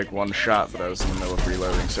because he was like one shot, but I was in the middle of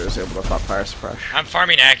reloading, so I was able to pop fire suppress. I'm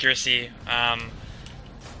farming accuracy. Are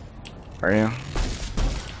you?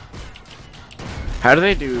 How do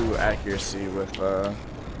they do accuracy with,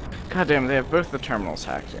 God damn, they have both the terminals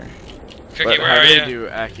hacked here. Cookie, But where how are do they you? do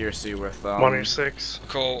accuracy with, 1 or 6.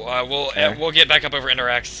 Cool. Yeah. We'll get back up over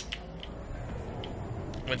Interax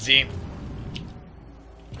with Z.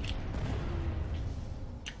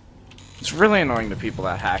 It's really annoying to people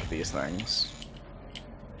that hack these things.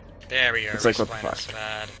 There we go. It's like, what the Resupplying us fuck?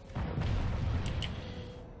 bad.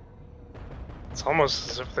 It's almost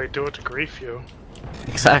as if they do it to grief you.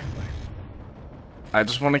 Exactly. I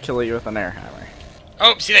just want to kill you with an Airhammer.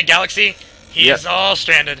 Oh, see that galaxy? He Yep. is all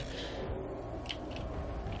stranded.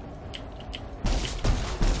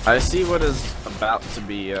 I see what is about to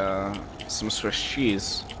be, some Swiss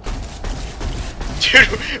cheese. Dude,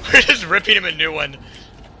 we're just ripping him a new one.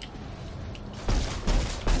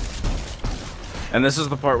 And this is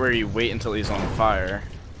the part where you wait until he's on fire.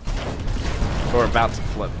 Or about to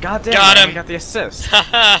flip. God damn, Got man, him. we got the assist.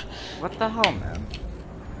 Haha. What the hell, man?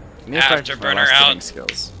 I need to practice my Afterburner last hitting out.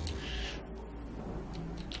 skills.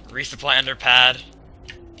 Resupply under pad.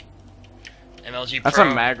 MLG That's Pro.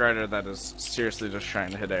 a mag rider that is seriously just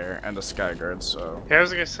trying to hit air and a sky guard, so... Yeah, I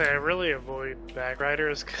was gonna say, I really avoid bag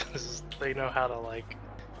riders because they know how to, like,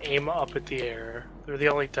 aim up at the air. They're the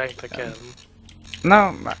only tank that can.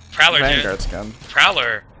 No, Prowler, dude. Vanguard's gun.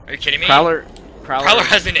 Prowler. Are you kidding me? Prowler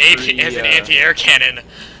has an anti-air cannon.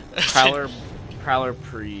 Prowler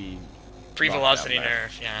pre... Pre-velocity lockdown there.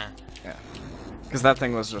 nerf, yeah. Yeah. Because that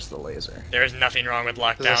thing was just a laser. There is nothing wrong with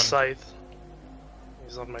There's a lockdown. scythe.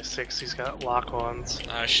 He's on my 6, he's got lock-ons.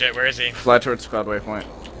 Oh shit, where is he? Fly towards squad waypoint.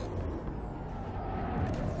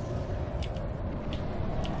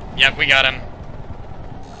 Yep, we got him.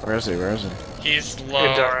 Where is he? Where is he? He's low.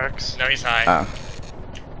 Indirect. No, he's high. Ah.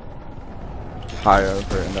 High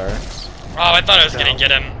over indirects. Oh, I thought I was gonna Down.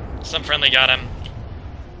 get him. Some friendly got him.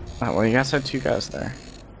 Oh, well, you guys had 2 guys there.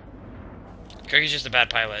 Cookie's just a bad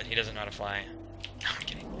pilot. He doesn't know how to fly. No, I'm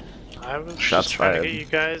kidding. I was Shots just trying fired. to get you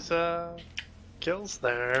guys, kills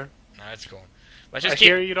there. No, that's cool. Let's I just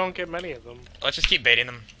hear you don't get many of them. let's just keep baiting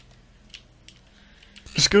them.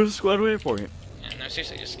 Just go to squad waypoint. Yeah, no,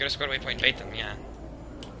 seriously, just go to squad waypoint and bait them. Yeah.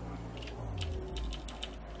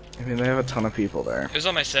 I mean, they have a ton of people there. Who's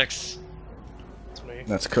on my 6? It's me.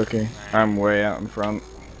 That's Cookie. I'm way out in front.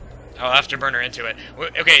 Oh, afterburner into it.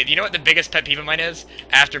 Okay, you know what the biggest pet peeve of mine is?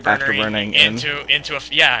 Afterburning into a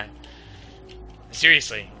yeah.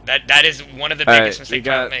 Seriously, that is one of the biggest mistakes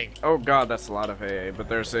I make. Oh god, that's a lot of AA, but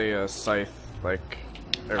there's a scythe, like...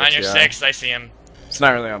 On your RTI. 6, I see him. It's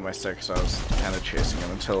not really on my 6, so I was kind of chasing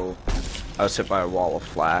him until I was hit by a wall of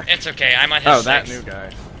flak. It's okay, I'm on his Oh, 6. that new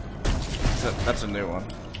guy. That's a new one.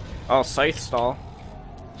 Oh, scythe stall.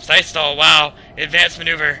 Side stall, wow. Advanced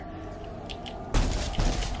maneuver.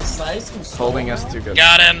 Holding us too good.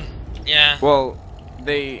 Got him. Yeah. Well,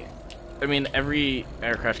 I mean, every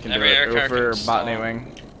aircraft can Every do it. aircraft Over can stall. botany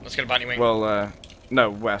wing. Let's go to botany wing. Well, no,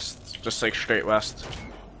 west. Just like straight west.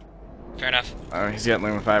 Fair enough. He's got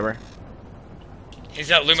lumen fiber. He's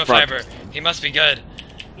got Luma It's broad- fiber. He must be good.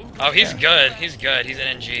 Oh, he's good. He's good. He's an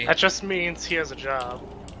NG. That just means he has a job.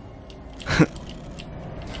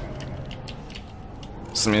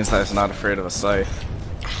 This means that he's not afraid of a scythe.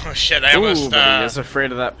 Oh shit! I Ooh, almost. but he is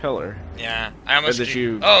afraid of that pillar. Yeah, I almost. did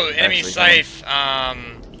you Oh, enemy actually scythe.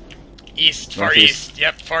 East, far Northeast? east.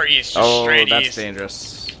 Yep, far east. Just Oh, straight that's east.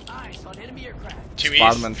 dangerous. Two Spot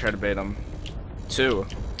east. him and try to bait him. 2.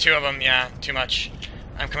 2 of them. Yeah, too much.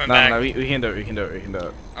 I'm coming No, back. no, we can do it. We can do it. We can do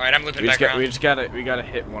it. All right, I'm looping We back just, around. we gotta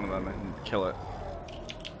hit one of them and kill it.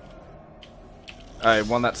 Alright,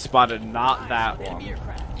 one that's spotted, not that one.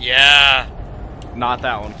 Yeah. Not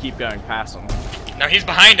that one. Keep going past him. No, he's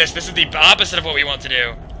behind us. This is the opposite of what we want to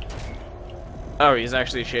do. Oh, he's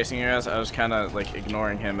actually chasing you guys? I was kind of like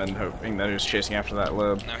ignoring him and hoping that he was chasing after that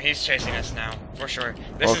lobe. No, he's chasing us now, for sure.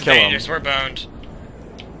 This Well, is kill him. dangerous. We're boned.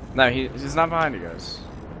 No, he's not behind you guys.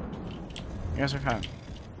 You guys are fine.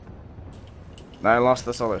 No, I lost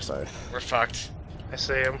this other side. We're fucked. I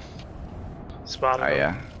see him. Spotted Oh,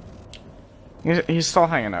 him. yeah. He's still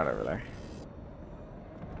hanging out over there.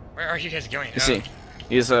 Where are you guys going? You see?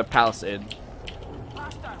 He's a palisade.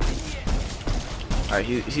 Alright,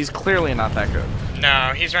 he's clearly not that good.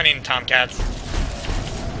 No, he's running Tomcats.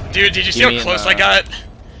 Dude, did you see You how mean, close I got?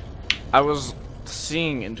 I was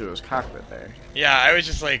seeing into his cockpit there. Yeah, I was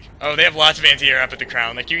just like, oh, they have lots of anti-air up at the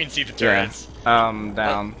crown. Like, you can see the turrets. Down.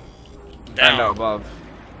 Down. No, above.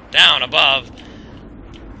 Down, above.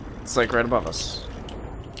 It's like right above us.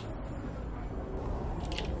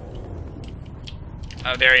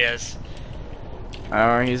 Oh, there he is.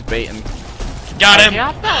 Oh, he's baiting. Got him! He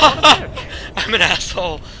hopped out. What a bitch. I'm an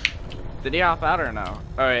asshole. Did he hop out or no?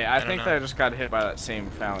 Alright, I don't think know. that I just got hit by that same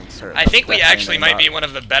fouling turret. I think we That actually thing might be not- one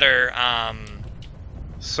of the better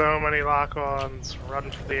So many lock-ons. Run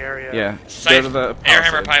for the area. Yeah. Scythe, Go to the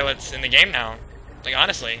Airhammer pilots in the game now. Like,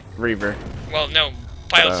 honestly. Reaver. Well, no.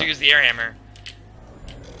 Pilots who use the Airhammer.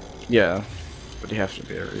 Yeah. But you have to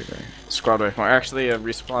be a Reaver. Squad wave more. Actually, a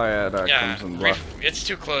resupply at Crimson Bluff. It's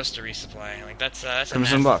too close to resupply. Like, that's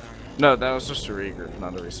Crimson Bluff. No, that was just a regroup,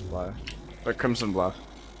 not a resupply. But Crimson Bluff.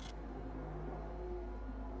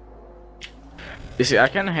 You see, I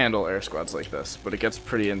can handle air squads like this, but it gets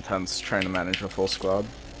pretty intense trying to manage a full squad.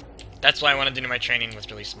 That's why I wanted to do my training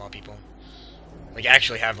with really small people. Like,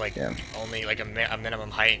 actually have, like, only, like, a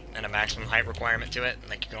minimum height and a maximum height requirement to it.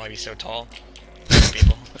 Like, you can only be so tall.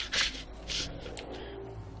 People.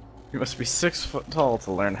 You must be 6 foot tall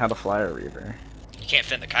to learn how to fly a Reaver. You can't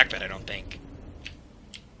fit in the cockpit, I don't think.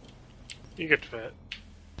 You could fit.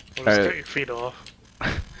 We'll just get your feet off.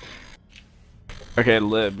 Okay,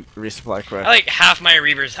 Lib, resupply quick. I like half my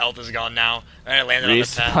Reaver's health is gone now. I landed on the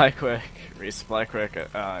pad. Resupply quick. Resupply quick.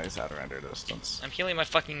 He's out of render distance. I'm healing my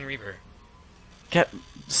fucking Reaver.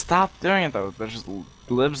 Stop doing it though. There's just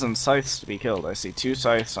libs and scythes to be killed. I see 2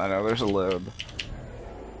 scythes. I know there's a lib.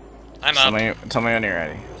 I'm up. Tell me when you're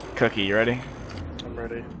ready. Cookie, you ready? I'm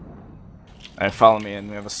ready. Alright, follow me in.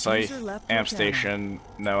 We have a scythe, amp station,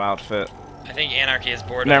 no outfit. I think Anarchy is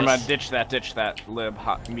bored Never of mind, ditch that. Lib,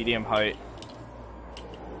 medium height.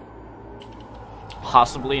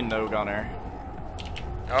 Possibly no gunner.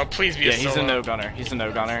 Oh, please be a solo. Yeah, he's a no gunner. He's a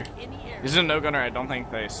no gunner. He's a no gunner. I don't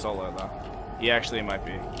think they solo though. He actually might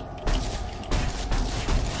be.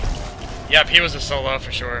 Yep, he was a solo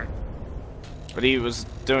for sure. But he was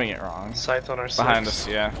doing it wrong. Scythe on our Behind us,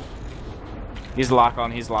 yeah. He's lock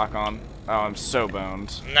on. He's lock on. Oh, I'm so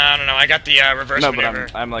boned. No. I got the reverse maneuver.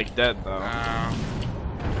 But I'm like dead though.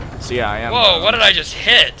 So yeah, I am. Whoa! What did I just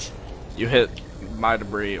hit? You hit my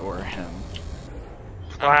debris or him.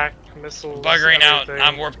 Flak, missiles. Buggering everything. out.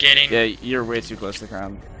 I'm warp gating. Yeah, you're way too close to the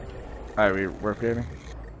ground. Alright, we warp gating.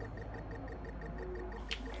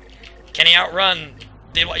 Can he outrun?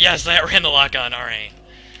 Yes, I outran the lock on. All right.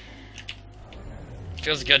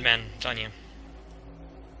 Feels good, man. It's on you.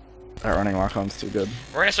 Outrunning lock-on's too good.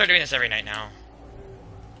 We're gonna start doing this every night now.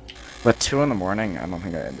 But 2 in the morning, I don't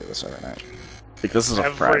think I can do this every night. Like, this is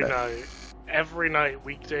a Friday. Every night,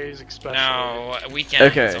 weekdays especially. No,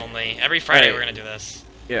 weekends Okay. only. Every Friday we're gonna do this.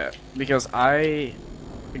 Yeah, because I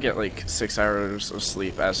get like 6 hours of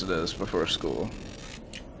sleep as it is before school.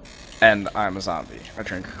 And I'm a zombie. I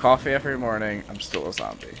drink coffee every morning, I'm still a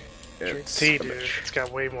zombie. It's tea, dude. It's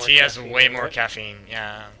got way more tea has caffeine, way more right? caffeine,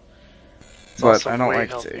 yeah. But I don't like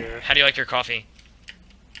tea. How do you like your coffee?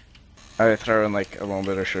 I throw in like a little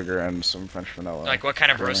bit of sugar and some French vanilla. Like what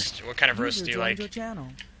kind of roast? What kind of roast do you like?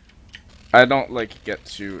 I don't like get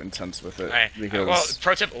too intense with it because. Well,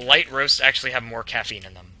 pro tip: light roasts actually have more caffeine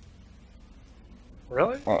in them.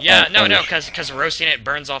 Really? Well, Yeah, no, because roasting it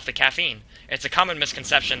burns off the caffeine. It's a common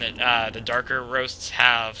misconception that the darker roasts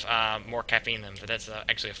have more caffeine in them, but that's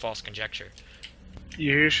actually a false conjecture.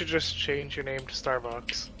 You should just change your name to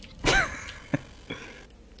Starbucks.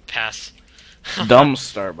 Pass. Dumb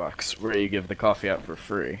Starbucks, where you give the coffee out for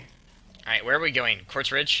free. Alright, where are we going?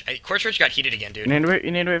 Quartz Ridge? Quartz Ridge got heated again, dude. You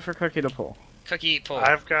need to wait for Cookie to pull. Cookie, pull.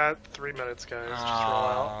 I've got 3 minutes, guys. Just roll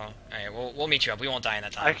out. Alright, we'll meet you up. We won't die in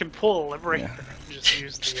that time. I can pull a Liberator. Just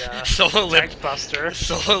use the Solo lip buster.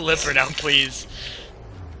 Solo lipper now, please.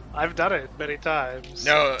 I've done it many times.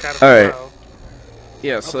 No. Kind of Alright. pro.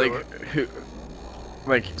 Yeah, so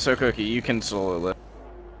I'll so Cookie, you can solo lip.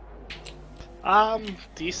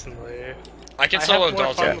 Decently. I can solo have more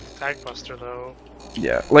Dalton. fun with Tag Buster though.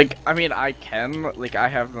 Yeah, like, I mean, I can, like, I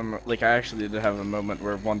have them, like, I actually did have a moment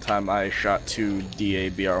where one time I shot 2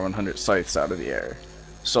 DA-BR-100 scythes out of the air,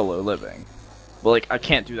 solo living. But, like, I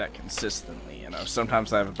can't do that consistently, you know,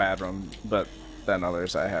 sometimes I have a bad run, but then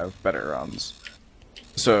others I have better runs.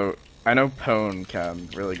 So, I know Pone can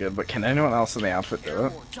really good, but can anyone else in the outfit do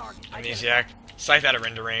it? Amnesiac. Scythe out of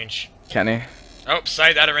render range. Can he? Oh,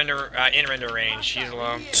 Scythe out of in render range. He's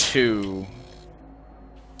low. 2.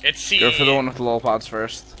 It's C. Go for the one with the lol pods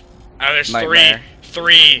first. Oh, there's Nightmare.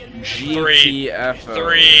 3. GTFO.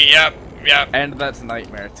 3, yep. And that's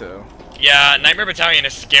Nightmare, too. Yeah, Nightmare Battalion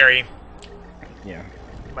is scary. Yeah.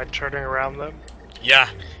 Am I turning around them? Yeah,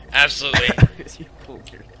 absolutely. You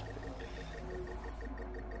pulled your...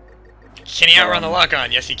 Can he outrun the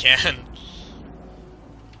lock-on? Yes, he can.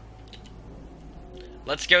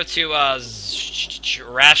 Let's go to,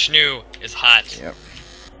 Rashnu is hot. Yep.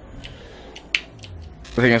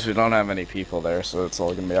 The thing is, we don't have any people there, so it's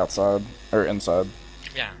all gonna be outside, or inside.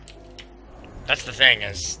 Yeah. That's the thing,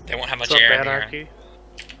 is they won't have much What's up, air in here. Anarchy?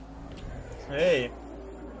 Hey.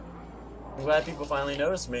 I'm glad people finally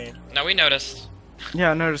noticed me. No, we noticed.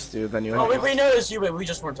 Yeah, I noticed you. Then you. Oh, we noticed you, but we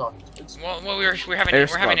just weren't talking. Well, we're having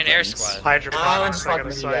an air squad, Hydroponics, I gotta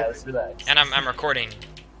you say. guys. Relax. and I'm recording,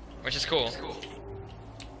 which is cool.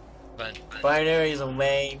 But Binary is a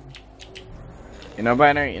lame. You know,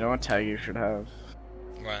 Binary. You know what tag you should have?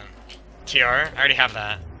 what? TR? I already have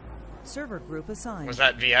that. Server group assigned. Was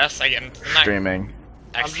that VS? I'm not. Streaming.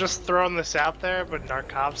 I'm just throwing this out there, but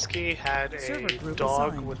Narkovsky had Server a group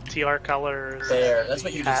dog assigned. with TR colors. There. That's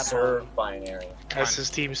what you Hat deserve, Binary. as his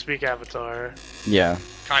TeamSpeak avatar. Yeah.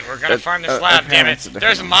 Come on, we're gonna farm this uh, lab, damn apparently it! it's a different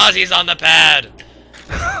There's one. Mozzies on the pad!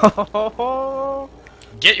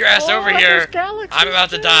 Get your ass over here! I'm about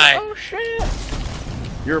to die. Oh shit!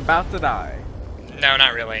 You're about to die. No,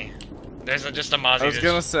 not really. There's just a Mozzie I was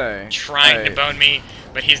gonna say. trying to bone me,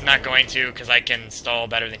 but he's not going to because I can stall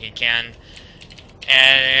better than he can.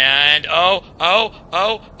 And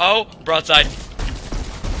oh, broadside.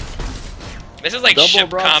 This is like Double ship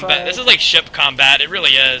broadside. combat. This is like ship combat. It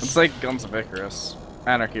really is. It's like Guns of Icarus.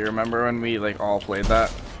 Anarchy. Remember when we like all played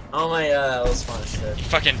that? Oh my god, that was fun as shit.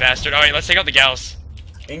 Fucking bastard. Alright, let's take out the gals.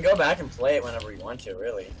 You can go back and play it whenever you want to,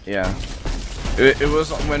 really. Yeah. It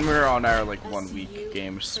was when we were on our like 1 week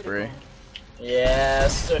game spree.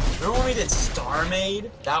 Yes. Remember when we did Star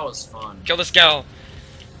Maid? That was fun. Kill this gal.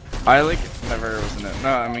 I like never was in it. No,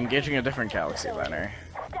 I'm engaging a different galaxy banner.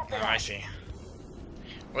 Oh, I see.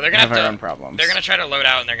 Well, they're gonna Have our own have to. problems. They're gonna try to load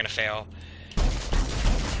out and they're gonna fail.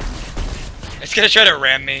 It's gonna try to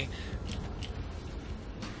ram me.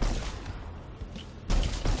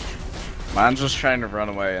 Mine's just trying to run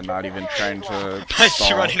away and not even trying to Mine's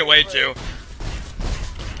stall. running away too.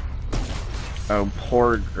 Oh,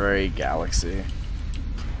 poor gray galaxy.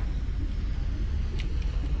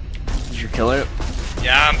 Did you kill it?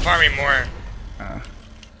 Yeah, I'm farming more.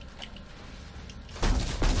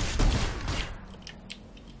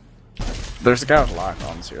 There's a guy with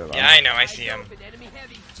lock-ons here, though. Yeah, I know. I see him.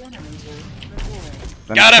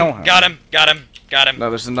 Then Got kill him! Got him! Got him! Got him! No,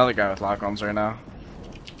 there's another guy with lock-ons right now.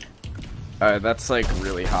 That's like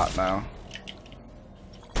really hot now.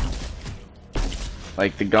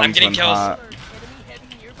 Like the guns getting went kills. hot.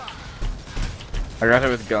 I got hit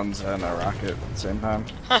with guns and a rocket at the same time.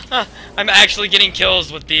 I'm actually getting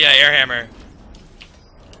kills with the Airhammer.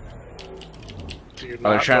 Do you Oh,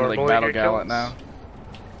 they're not trying to like normally battle get gal it kills? now.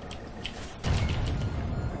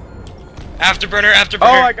 Afterburner! Afterburner!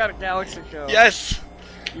 Oh, I got a galaxy kill. Yes!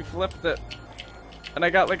 You flipped it. And I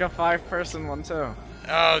got like a 5-person one too.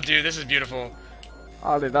 Oh, dude, this is beautiful.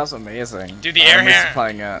 Oh, dude, that's amazing. Dude, the I'm Airhammer-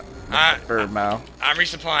 resupplying at Mao. I'm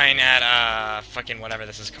resupplying at, fucking whatever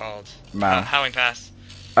this is called. Mao. Howling Pass.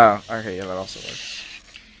 Oh, okay, yeah, that also works.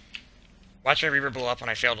 Watch my Reaver blow up when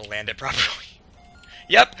I fail to land it properly.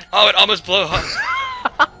 Yep! Oh, it almost blew up.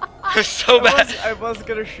 It's so bad. I was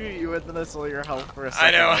gonna shoot you and then I saw your health for a I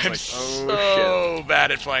second. know, was I'm like, so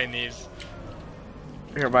bad at playing these.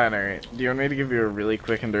 Here, Binary, do you want me to give you a really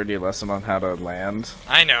quick and dirty lesson on how to land?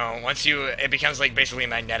 I know, it becomes like basically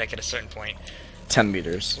magnetic at a certain point. 10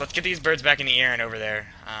 meters. Let's get these birds back in the air and over there,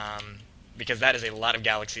 because that is a lot of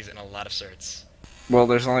galaxies and a lot of certs. Well,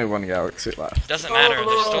 there's only one galaxy left. Doesn't matter,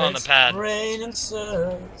 they're still on the pad. Rain and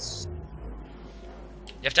certs.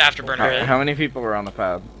 You have to afterburner it. How many people were on the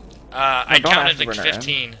pad? I don't counted like afterburner it.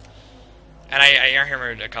 15. And I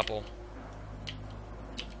airhammered a couple.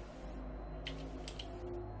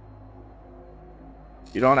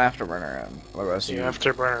 You don't afterburner in, otherwise You have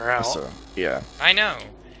to burn her out. So, yeah. I know.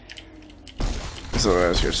 So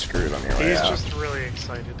otherwise you're screwed on your way He's out. just really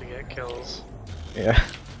excited to get kills. Yeah.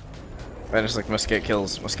 I just like must get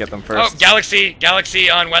kills, must get them Oh, first. galaxy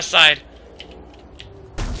on west side.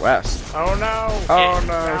 West. Oh no! Oh no,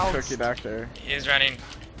 Bounce. Cookie Doctor. He's running.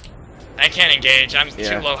 I can't engage. I'm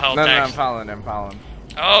Yeah. too low health. No, I'm Dex. following.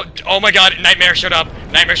 Oh my god, Nightmare showed up.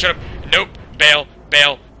 Nightmare showed up. Nope. Bail.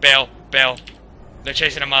 They're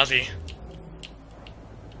chasing a Mozzie.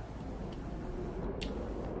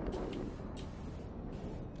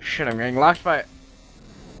 Shit, I'm getting locked by...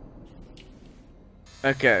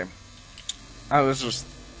 Okay. I was just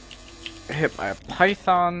hit by a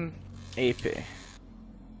Python AP.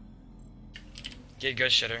 Get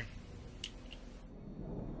good, shitter.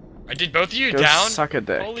 I did both of you Go down? suck a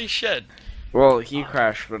dick. Holy shit. Well, he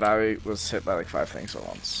crashed, but I was hit by like 5 things at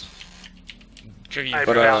once. Cookie, I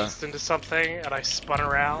But, bounced into something and I spun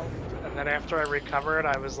around, and then after I recovered,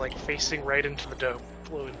 I was like facing right into the dome.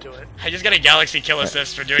 Flew into it. I just got a galaxy kill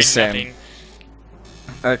assist for doing Same.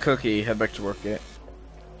 nothing. Cookie, head back to work gate.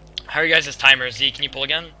 How are you guys' timers? Z, can you pull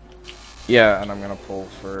again? Yeah, and I'm gonna pull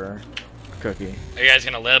for Cookie. Are you guys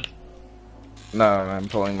gonna lib? No, I'm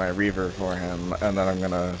pulling my Reaver for him, and then I'm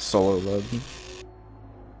gonna solo load.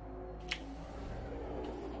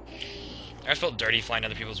 I felt dirty flying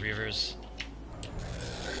other people's reavers.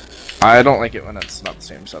 I don't like it when it's not the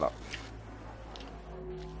same setup.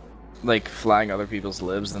 Like flying other people's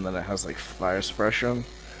libs and then it has like fire suppression.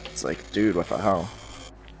 It's like, dude, what the hell?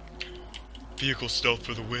 Vehicle stealth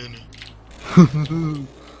for the win.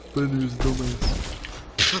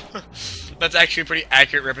 That's actually a pretty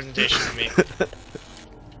accurate representation of me.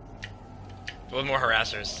 With more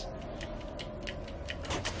harassers.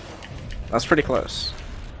 That's pretty close.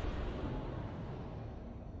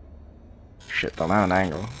 Shit, don't have an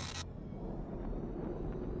angle.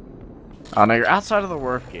 Oh no, you're outside of the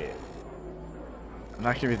warp gate. I'm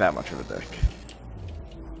not gonna be that much of a dick.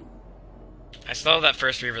 I still have that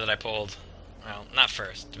first reaver that I pulled. Well, not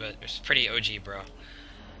first, but it's pretty OG, bro.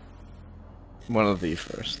 One of the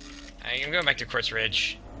first. I'm going back to Quartz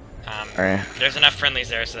Ridge. Alright. There's enough friendlies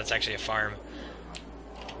there, so that's actually a farm.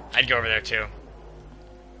 I'd go over there too.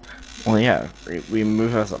 Well, yeah, we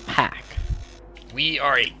move as a pack. We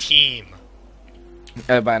are a team.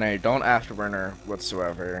 Binary, don't afterburner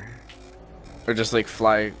whatsoever. Or just like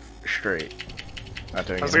fly straight. Not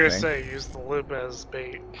doing I was anything. gonna say, use the lip as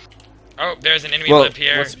bait. Oh, there's an enemy Well, lip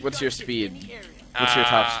here. what's your speed? What's your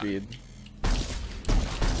top speed?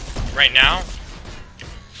 Right now?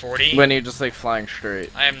 40? When you're just like flying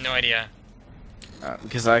straight. I have no idea.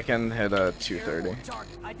 Because I can hit a 230.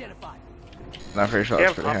 Not pretty sure Do you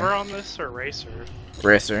that's have pretty hover high. on this or racer?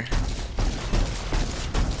 Racer.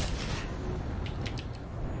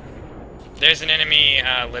 There's an enemy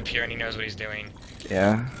lip here and he knows what he's doing.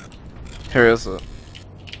 Yeah. Here is it.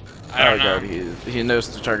 I don't know. God, he knows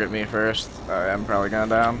to target me first. I'm probably going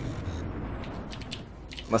down.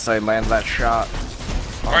 Unless I land that shot.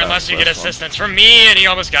 Or unless you get assistance from me and he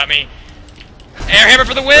almost got me. Airhammer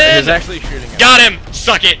for the win! He's actually shooting at Got him!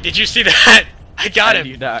 Suck it! Did you see that? I got And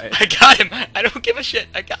him! you died. I got him! I don't give a shit!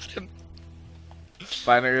 I got him!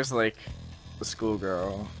 Biner's like the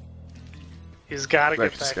schoolgirl. He's gotta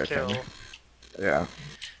Like, get just that got kill. him. Yeah.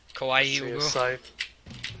 Kawaii See his Ugu.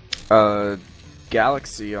 sight.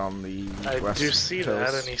 Galaxy on the I west do see that,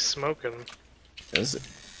 coast. and he's smoking. Is it?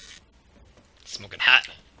 Smoking hot.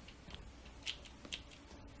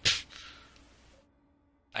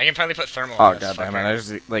 I can probably put thermal Oh on this god damn it, fucker. I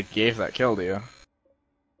just like gave that kill to you.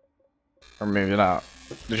 Or maybe not.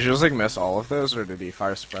 Did you just like miss all of those or did he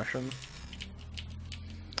fire suppression?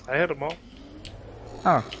 I hit him all.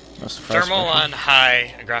 Oh. Must have fire Thermal suppression. on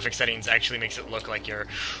high graphic settings actually makes it look like you're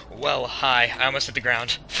well high. I almost hit the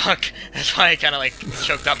ground. Fuck. That's why I kind of like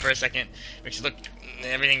choked up for a second. Makes it look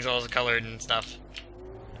everything's all colored and stuff.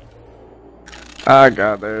 Oh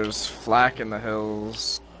god, there's flak in the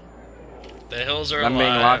hills. The hills are I'm being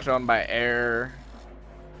alive. locked on by air.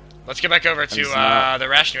 Let's get back over it's to not- the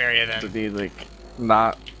ration area then. Did he like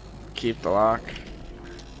not keep the lock?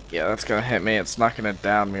 Yeah, that's gonna hit me. It's not gonna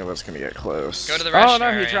down me, but it's gonna get close. Go to the Oh ration no,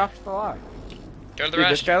 area. he dropped the lock. Go to the Dude, this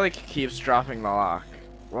ration. guy like keeps dropping the lock.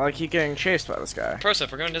 Well, I keep getting chased by this guy.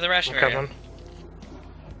 Prosif, we're going to the ration I'm area. coming.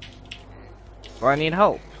 Well, I need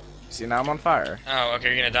help. See, now I'm on fire. Oh, okay,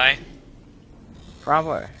 you're gonna die?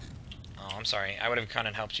 Probably. Oh, I'm sorry. I would have come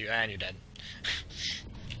and helped you, and you're dead.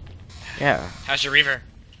 Yeah. How's your reaver?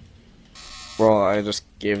 Well, I just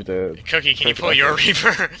gave the... Cookie, can you Perfect. pull your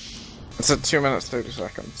reaver? It's at 2 minutes 30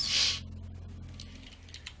 seconds.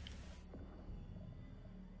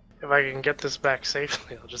 If I can get this back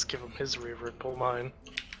safely, I'll just give him his reaver and pull mine.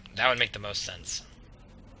 That would make the most sense.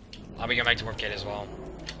 I'll be going back to warp gate as well.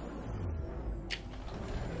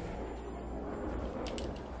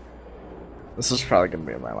 This is probably gonna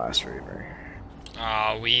be my last reaver.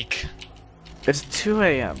 Aw, weak. It's 2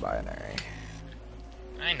 a.m. binary.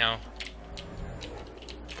 I know.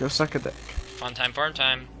 Go suck a dick. Fun time, farm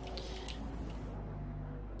time.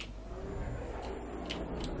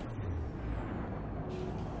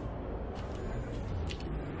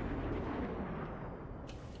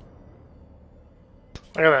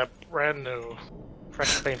 I got a brand new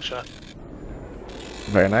fresh paint shot.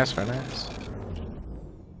 Very nice, very nice.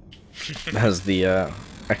 It has the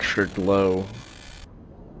extra glow.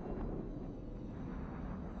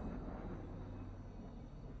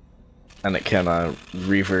 And it can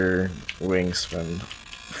reaver wing spin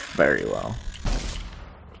very well.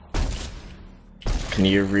 Can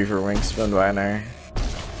you reaver wing spin binary?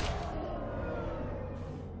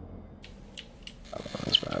 Oh,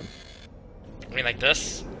 that's bad. I mean, like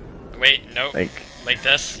this? Wait, nope. Like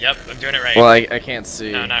this? Yep, I'm doing it right. well, I can't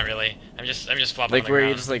see. No, not really. I'm just flopping Like on the where you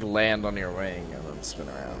ground. just like land on your wing and then spin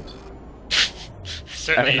around. I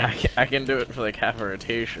Certainly. mean, I can do it for like half a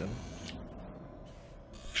rotation.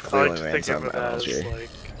 Which I clearly like to lands think on of it as LG. like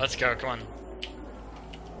Let's go, come on.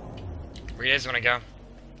 Where you guys wanna go?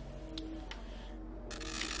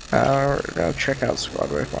 Go check out squad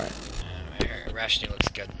waypoint. Rationing looks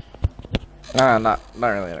good. Not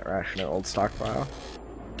really an ration, old stockpile.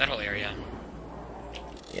 That whole area.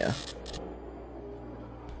 Yeah.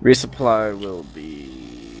 Resupply will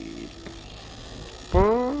be.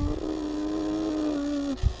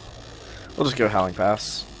 We'll just go Howling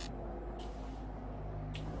Pass.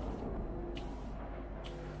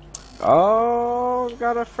 Oh,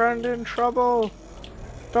 got a friend in trouble.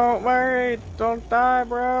 Don't worry, don't die,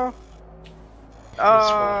 bro.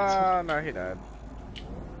 Oh, no, he died.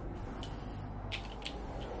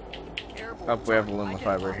 Oh, we have aluminum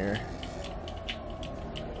fiber here.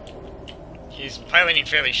 He's piloting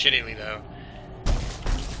fairly shittily, though.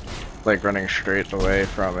 Like running straight away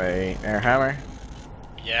from a Airhammer.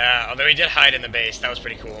 Yeah, although he did hide in the base, that was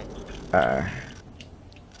pretty cool.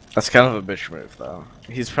 That's kind of a bitch move, though.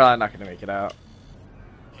 He's probably not going to make it out.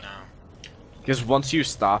 No. Because once you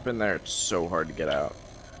stop in there, it's so hard to get out.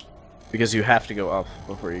 Because you have to go up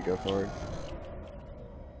before you go forward.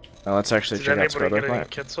 Now let's actually check out squad Did anybody waypoint.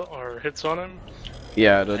 get any hits on him?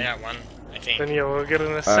 Yeah, I did. I got one, I think. Then you'll get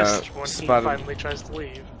an assist when he spotted. finally tries to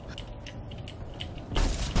leave.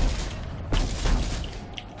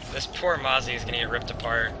 This poor Mozzie is gonna get ripped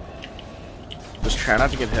apart. Just try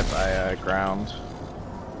not to get hit by ground.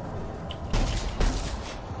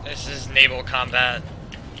 This is naval combat.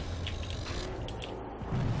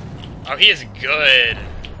 Oh, he is good.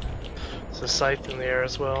 There's a scythe in the air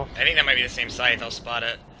as well. I think that might be the same scythe, I'll spot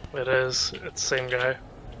it. It is. It's the same guy.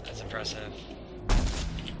 That's impressive.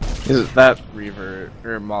 That Reaver,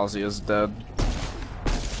 or Mozzie is dead.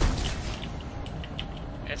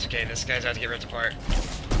 It's okay, this guy's about to get ripped apart.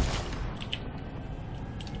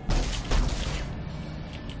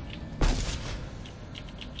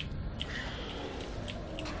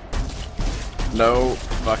 No,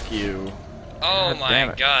 fuck you. Oh God my damn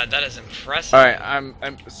it. god, that is impressive. Alright, I'm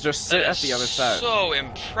just sit That at is the other side. So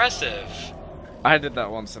impressive. I did that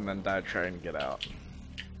once and then died trying to get out.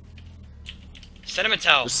 Send him a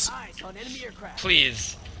towel. Just,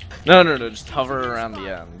 Please. no, just hover around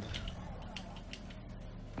the end.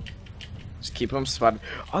 Just keep him spotted.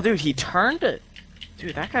 Oh, dude, he turned it.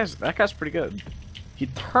 Dude, that guy's pretty good. He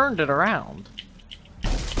turned it around.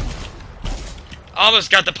 Almost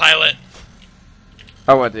got the pilot.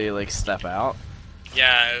 Oh, what, did he, like, step out?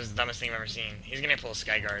 Yeah, it was the dumbest thing I've ever seen. He's gonna pull a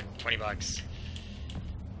Skyguard, 20 bucks.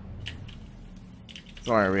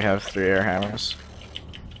 Don't worry, we have 3 air hammers.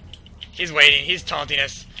 He's waiting, he's taunting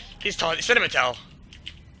us. He's taunting, send him a towel.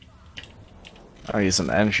 Oh, he's an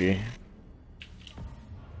NG.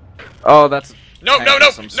 Oh, that's... No, tank no, no,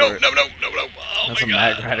 of some no, sort. no. Oh That's my a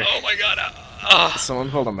god. mag rider. Oh my god. Someone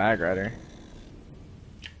pulled a mag rider.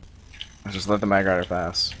 Just let the mag rider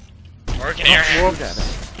pass. Or we can Airhammer.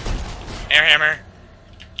 Airhammer.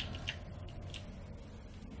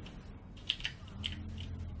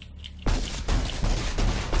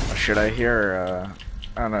 Should I hear,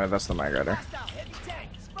 oh no, that's the mag rider.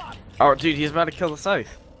 Oh, dude, he's about to kill the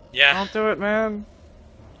scythe. Yeah. Don't do it, man.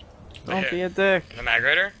 Don't be a dick. The Mag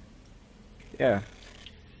Rider? Yeah.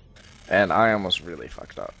 And I almost really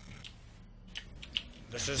fucked up.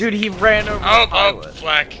 This is... Dude, he ran over the pilot. Oh,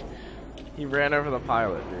 flak. He ran over the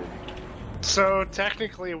pilot, dude. So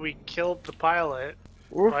technically, we killed the pilot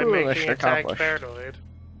by Woohoo, making mission a tank accomplished. paranoid.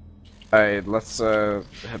 Alright, let's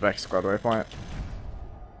head back to squad waypoint.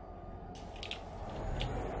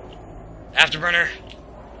 Afterburner.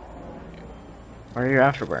 Why are you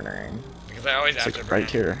afterburnering? Because I always It's afterburner. like right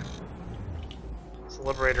here. It's the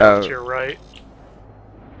Liberator to your right.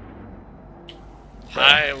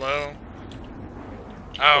 High, low.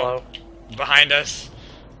 Oh, Hello. behind us.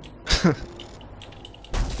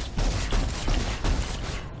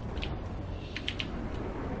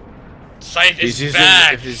 Scythe is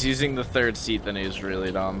back! If he's using the third seat, then he's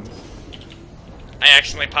really dumb. I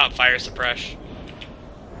accidentally popped fire suppress.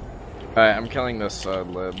 Alright, I'm killing this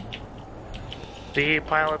lib. The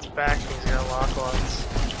pilot's back and he's got lock-ons.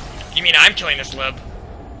 You mean I'm killing this lib?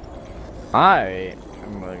 I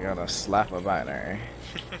am gonna slap a binary.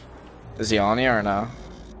 Is he on you or no?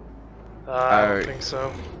 I don't think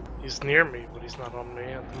so. He's near me, but he's not on me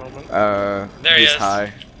at the moment. There he he's is.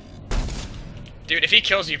 high. Dude, if he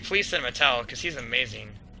kills you, please send him a towel, because he's amazing.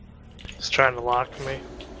 He's trying to lock me.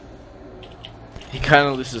 He kind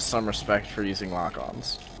of loses some respect for using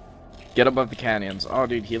lock-ons. Get above the canyons. Oh,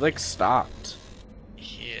 dude, he like stopped.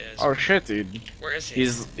 He is. Oh shit, dude. Where is he?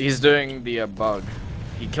 He's doing the bug.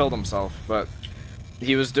 He killed himself, but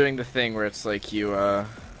he was doing the thing where it's like you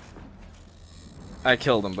I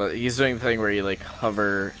killed him, but he's doing the thing where you like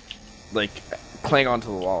hover, like cling onto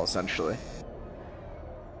the wall essentially.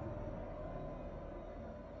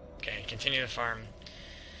 Okay, continue the farm.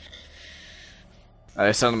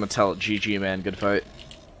 I sent him a tell GG man, good fight.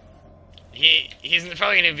 He's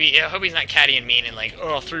probably gonna be. I hope he's not catty and mean and like,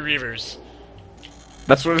 oh, 3 Reavers.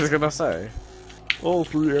 That's what he's gonna say. All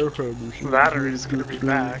 3 Airhammers. That or he's gonna be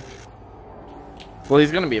back. Well,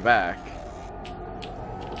 he's gonna be back.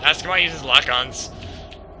 Ask him why he uses lock-ons.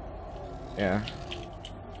 Yeah.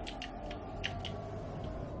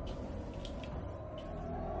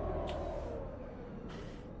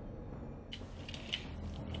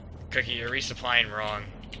 Cookie, you're resupplying wrong.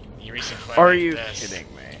 You resupply. Are like you this. kidding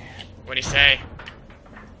me? What'd he say?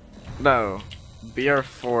 No.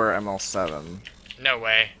 BR4 ML7. No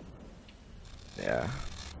way. Yeah.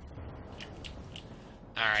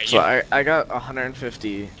 Alright, So I got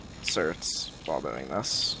 150 certs while doing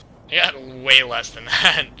this. you got way less than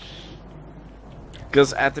that.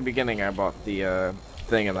 Because at the beginning I bought the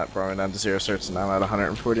thing and that brought me down to 0 certs and now I'm at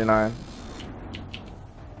 149.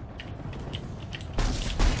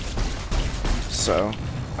 So,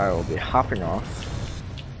 I will be hopping off.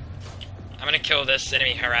 I'm gonna kill this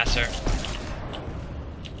enemy harasser.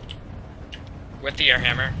 With the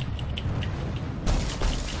Airhammer.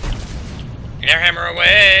 Airhammer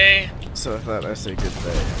away! So with that I say good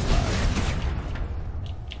day.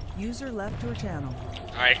 User left your channel.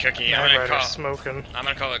 Alright, Cookie, Knight I'm gonna Rider's call. smoking. I'm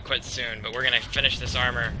gonna call it quits soon, but we're gonna finish this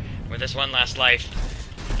armor with this one last life.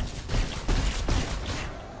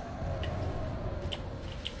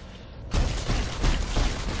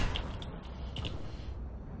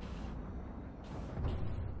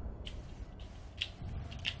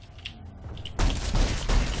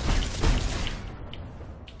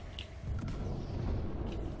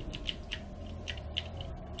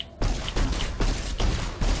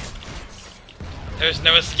 There's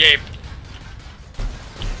no escape.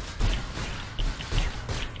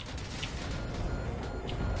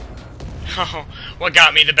 Oh, what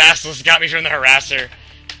got me? The Basilisk got me from the harasser.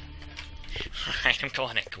 Alright, I'm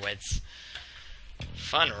calling it quits.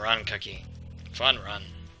 Fun run, Cookie. Fun run.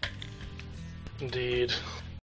 Indeed.